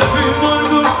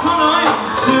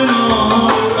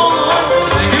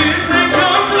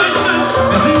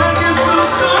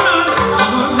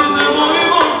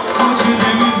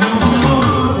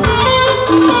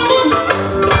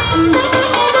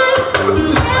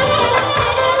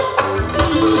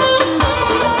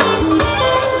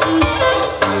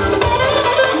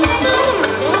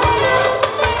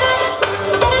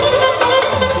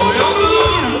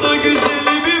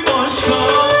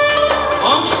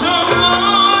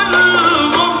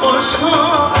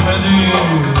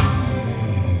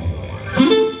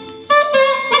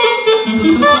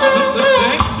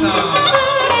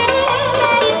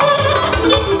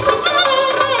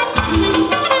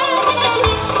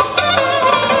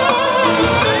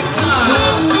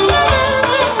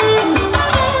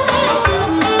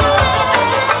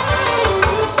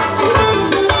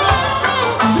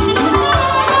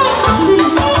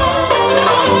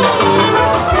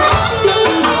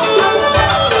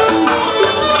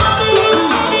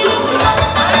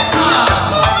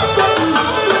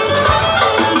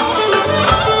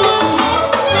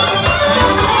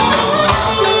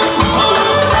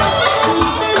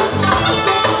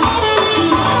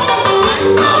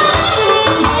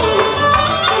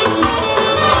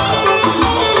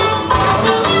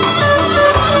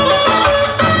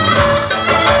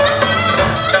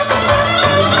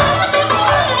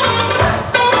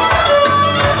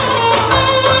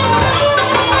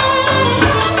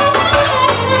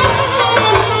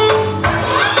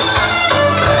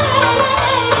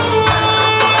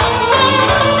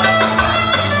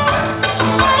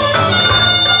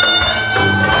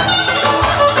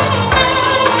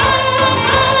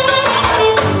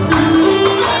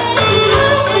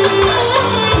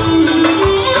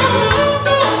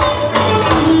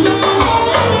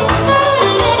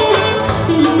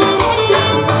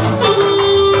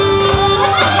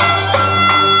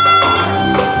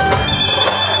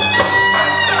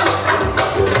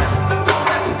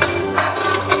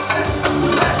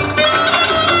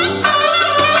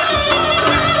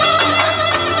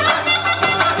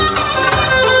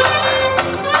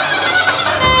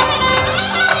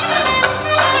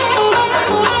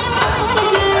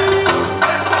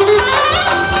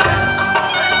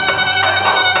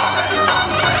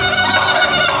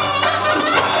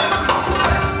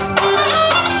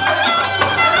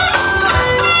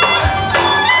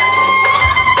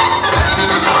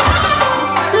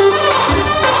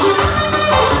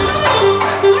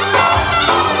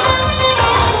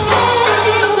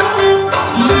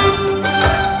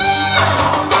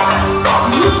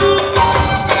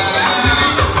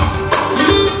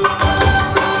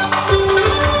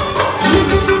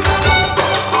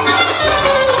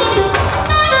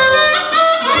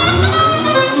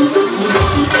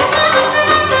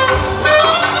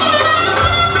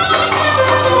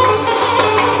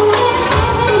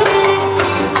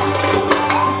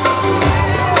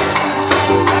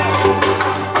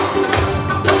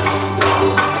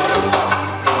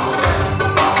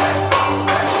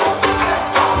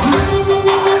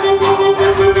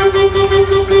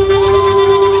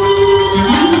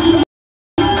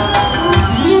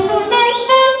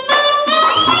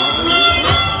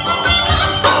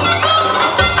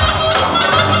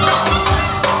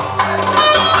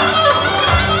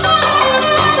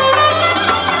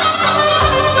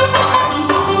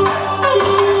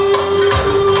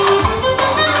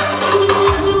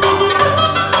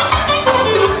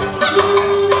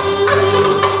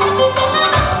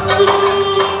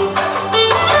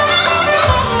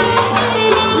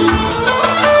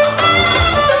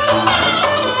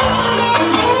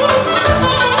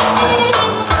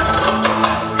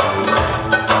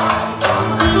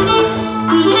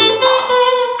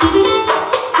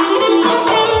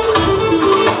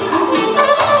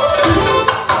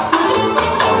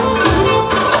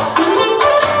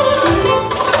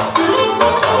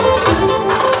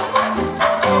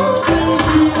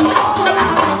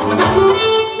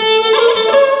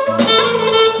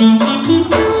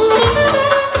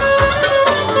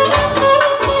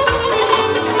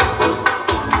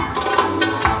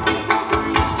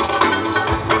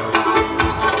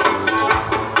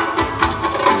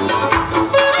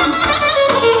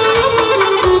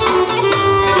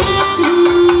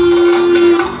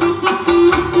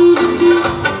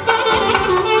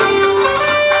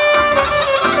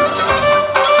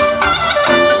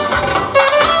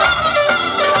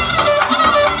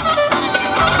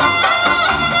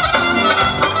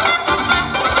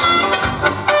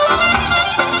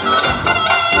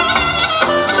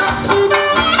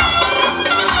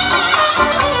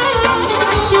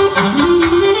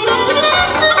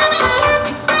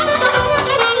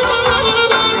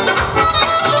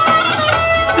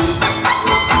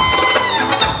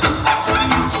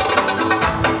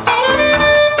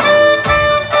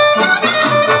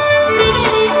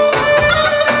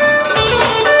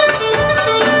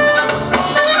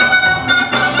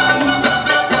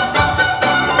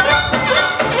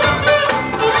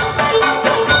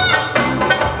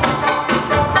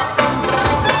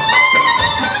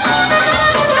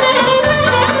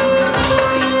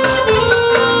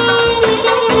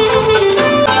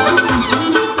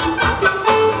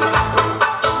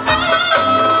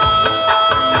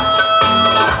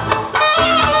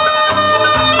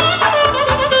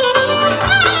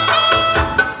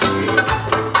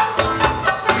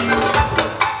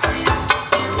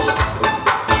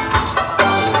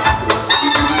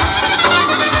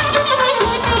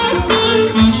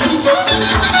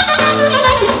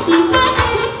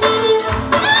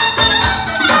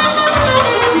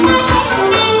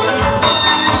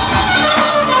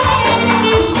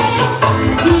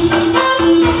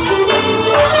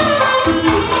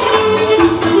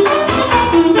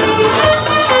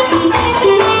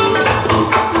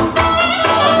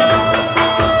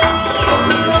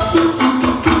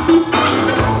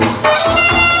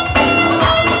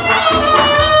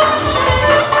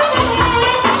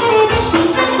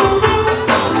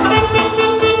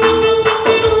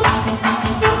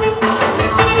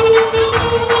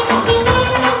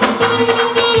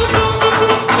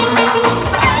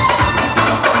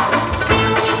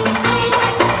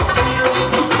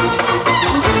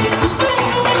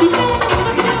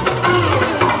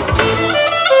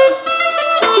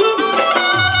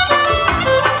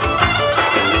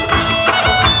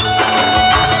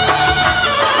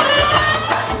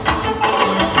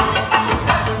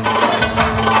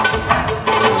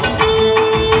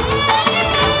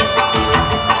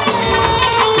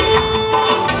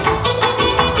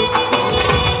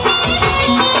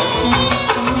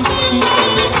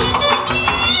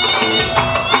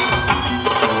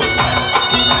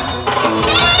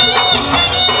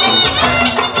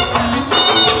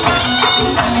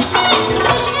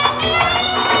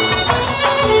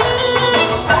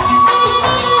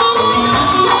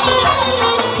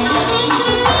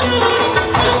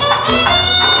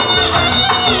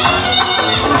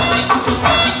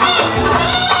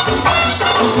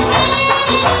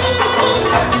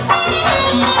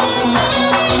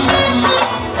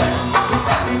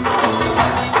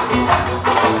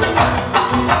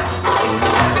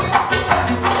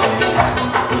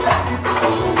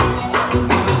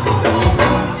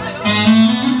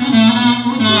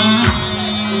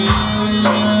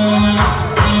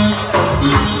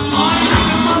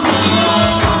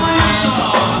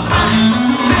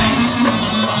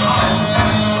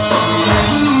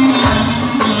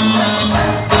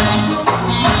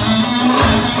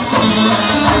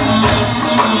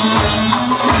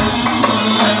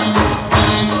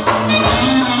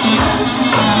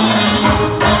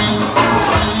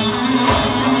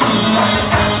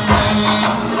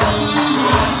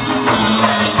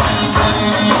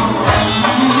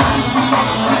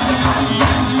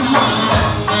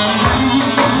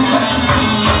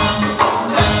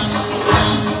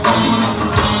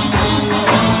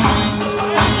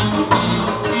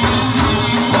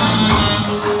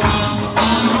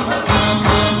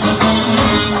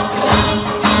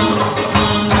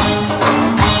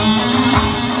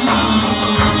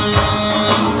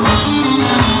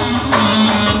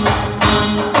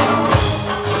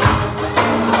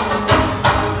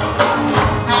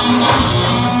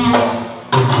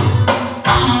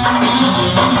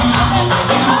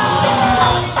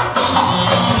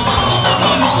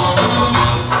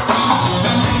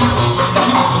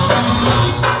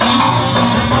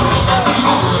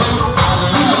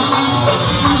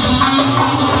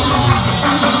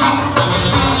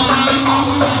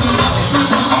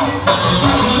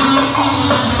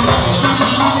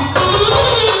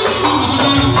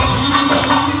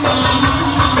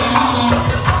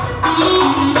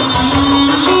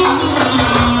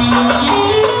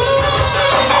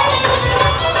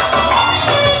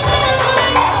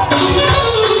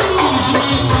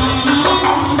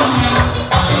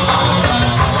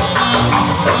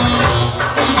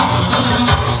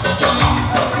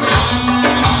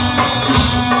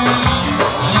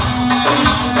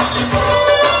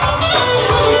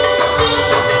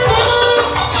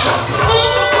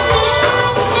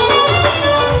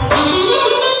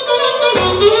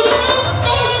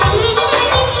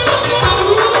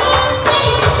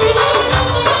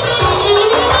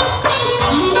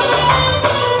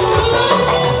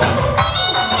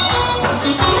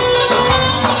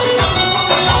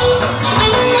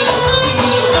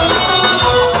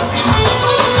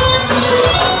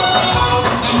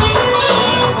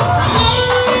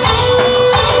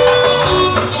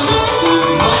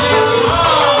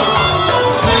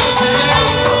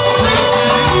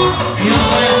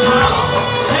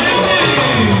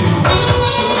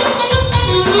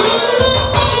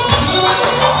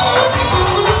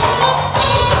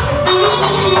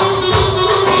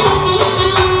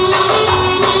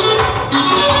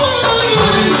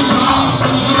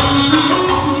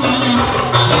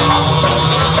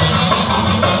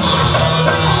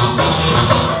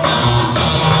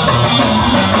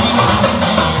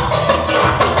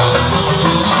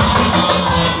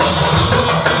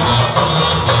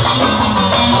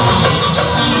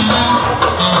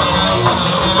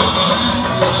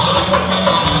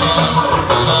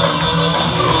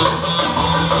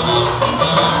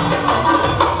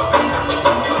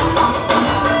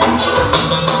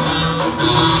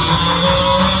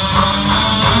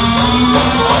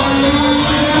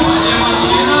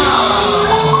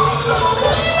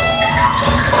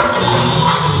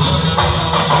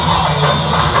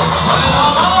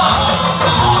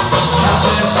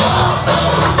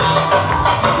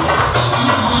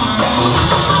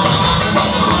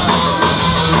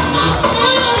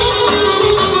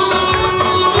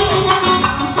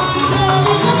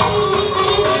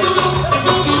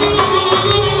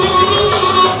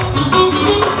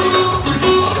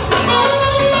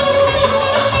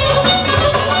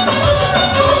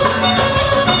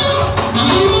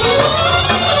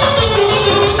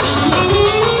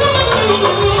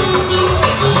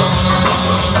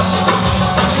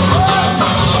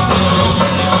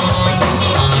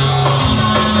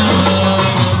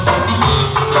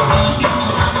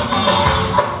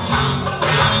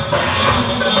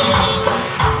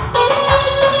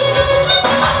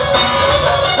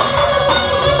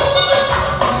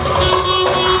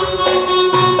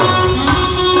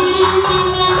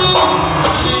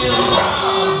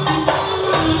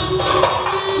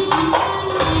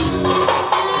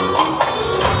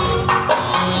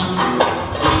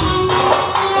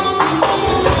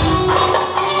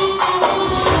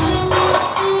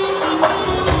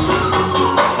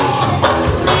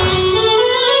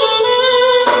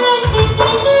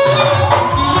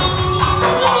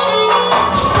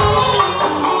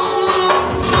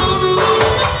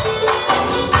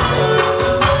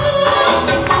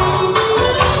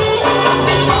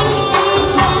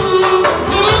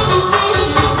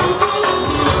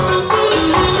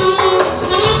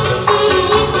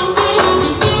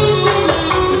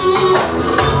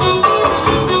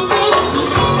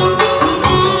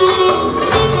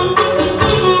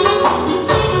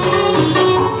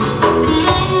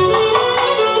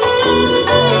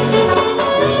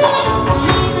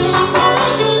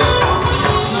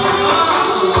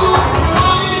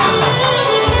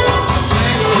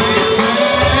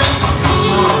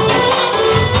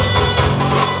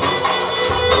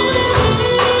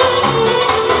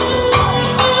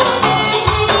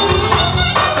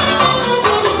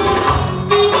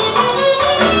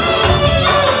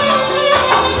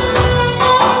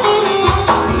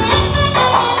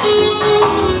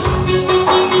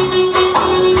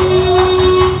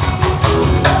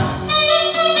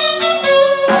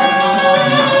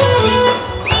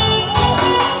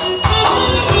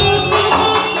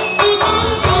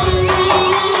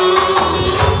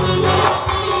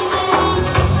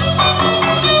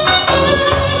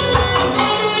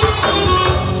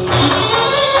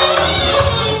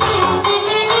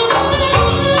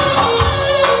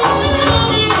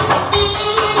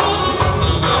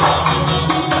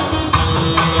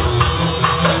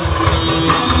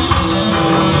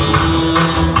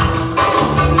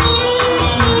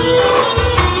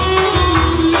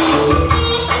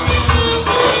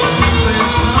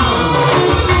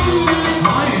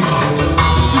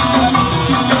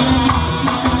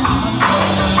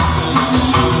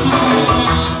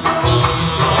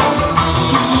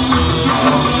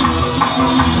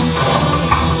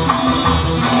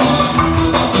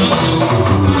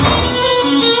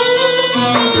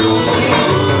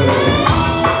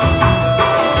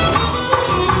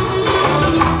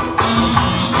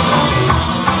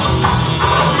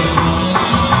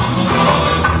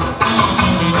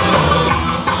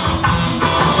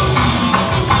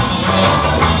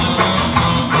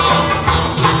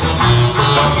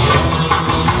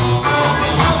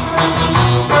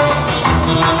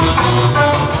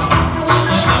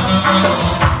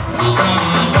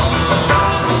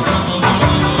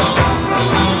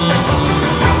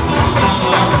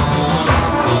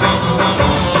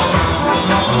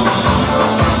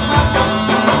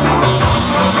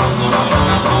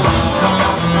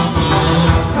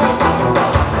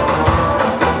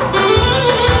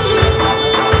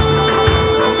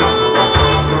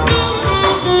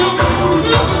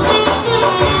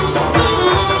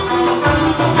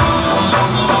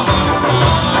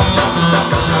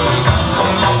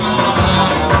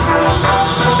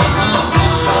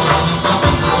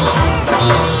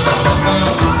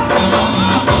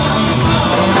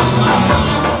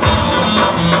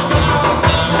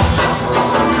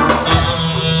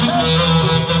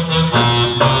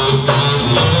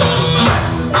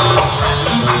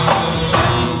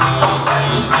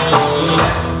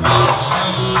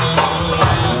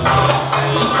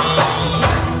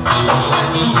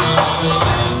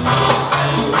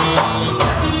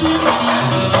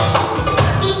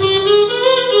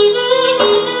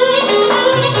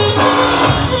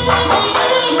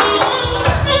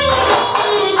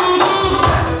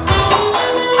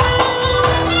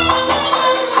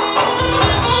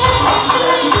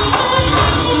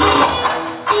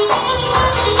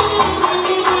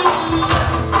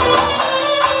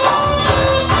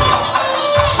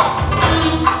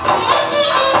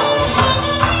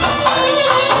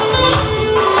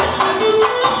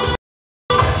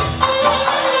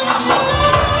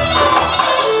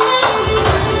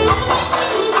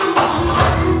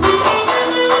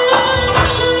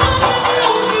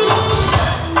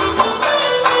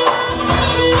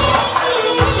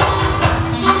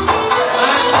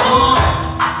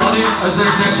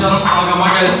Özellikle canım agama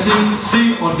gelsin.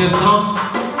 Si orkestra.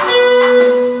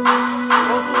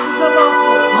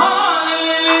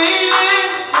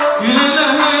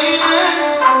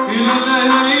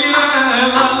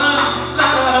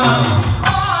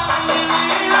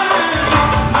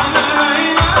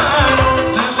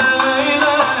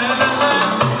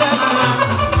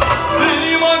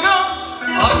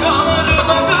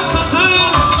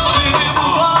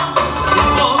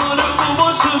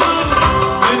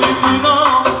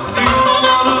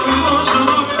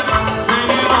 Seni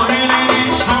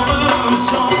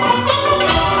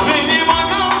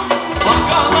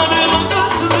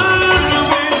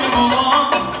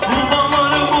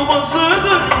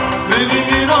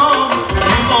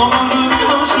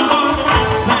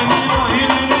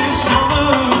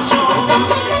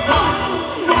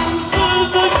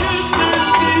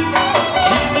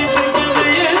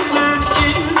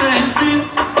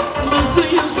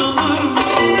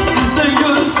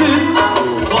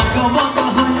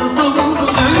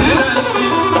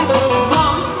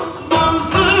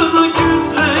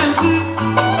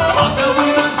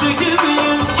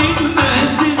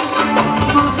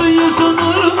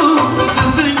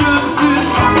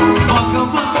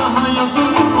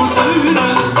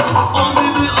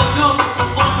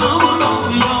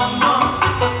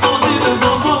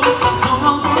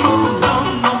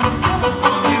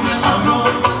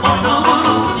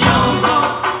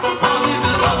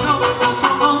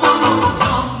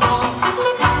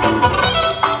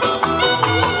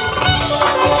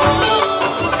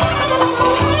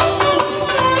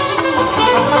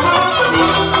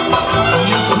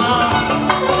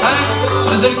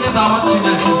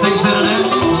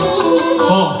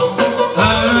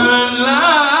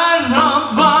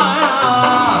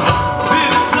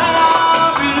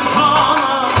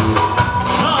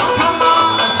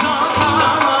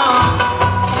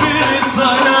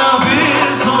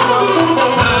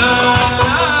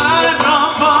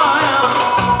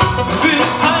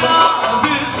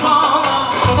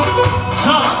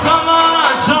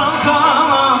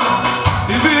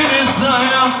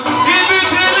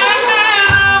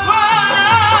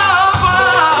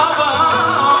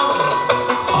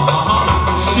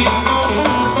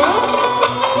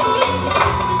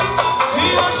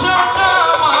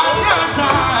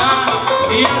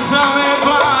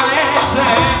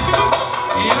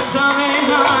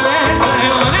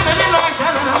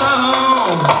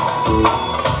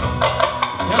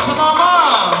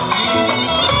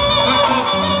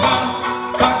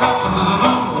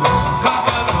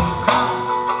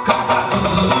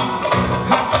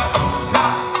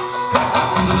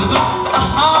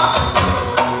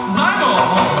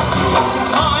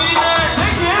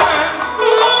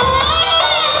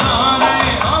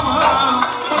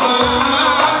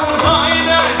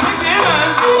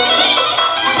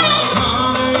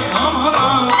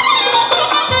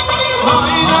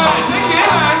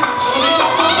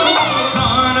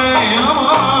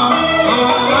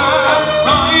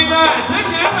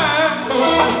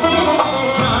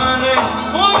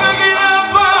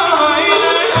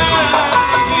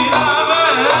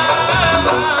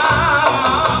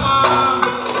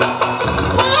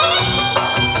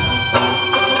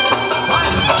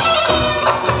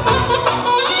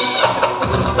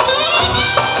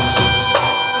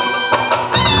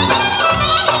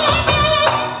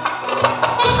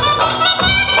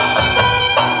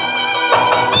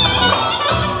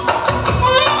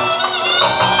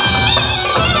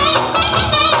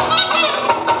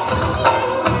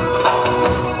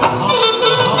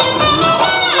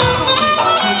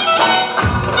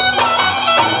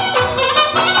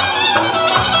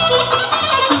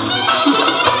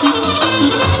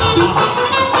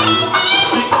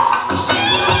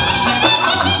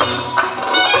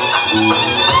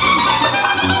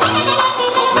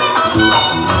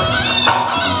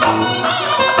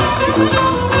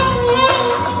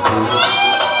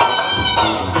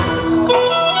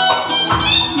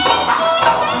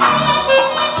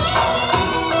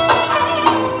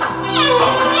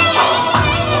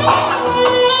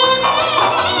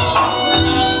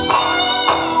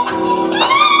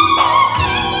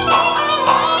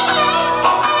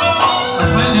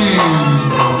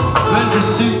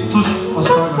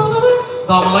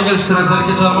Bana geliştiren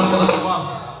herkese canım arkadaşım var.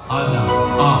 Haydi.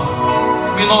 A.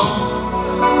 Minor.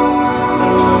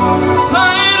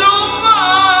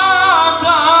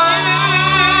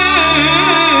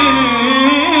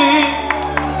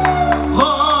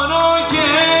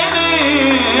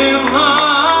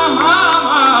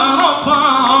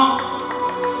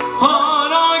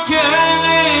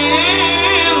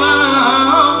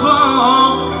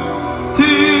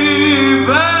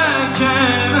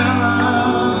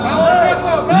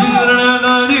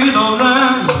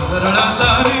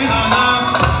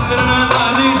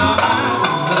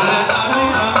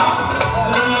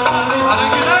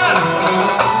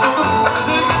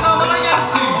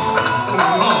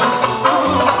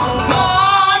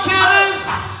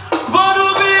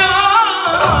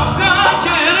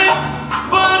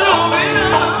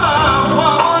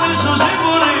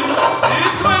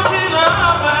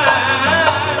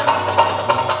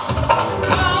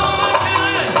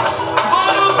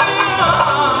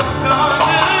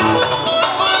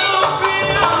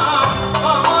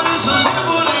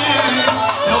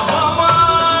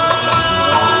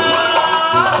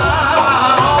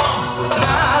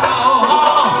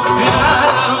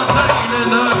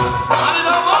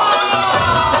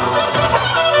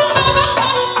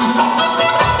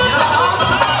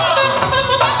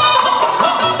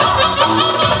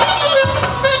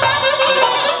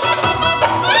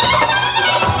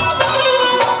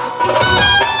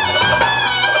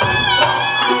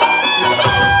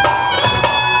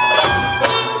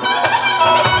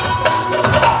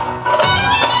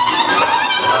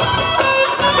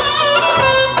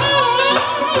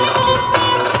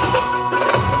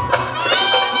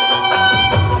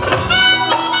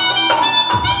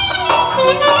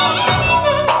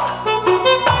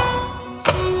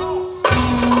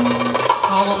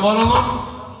 Var olun.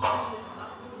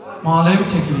 Mahalleye mi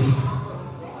çekiliyiz?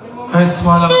 Evet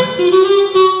İsmail abi.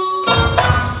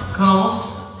 Kanalımız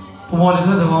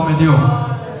POMORİYE'de devam ediyor.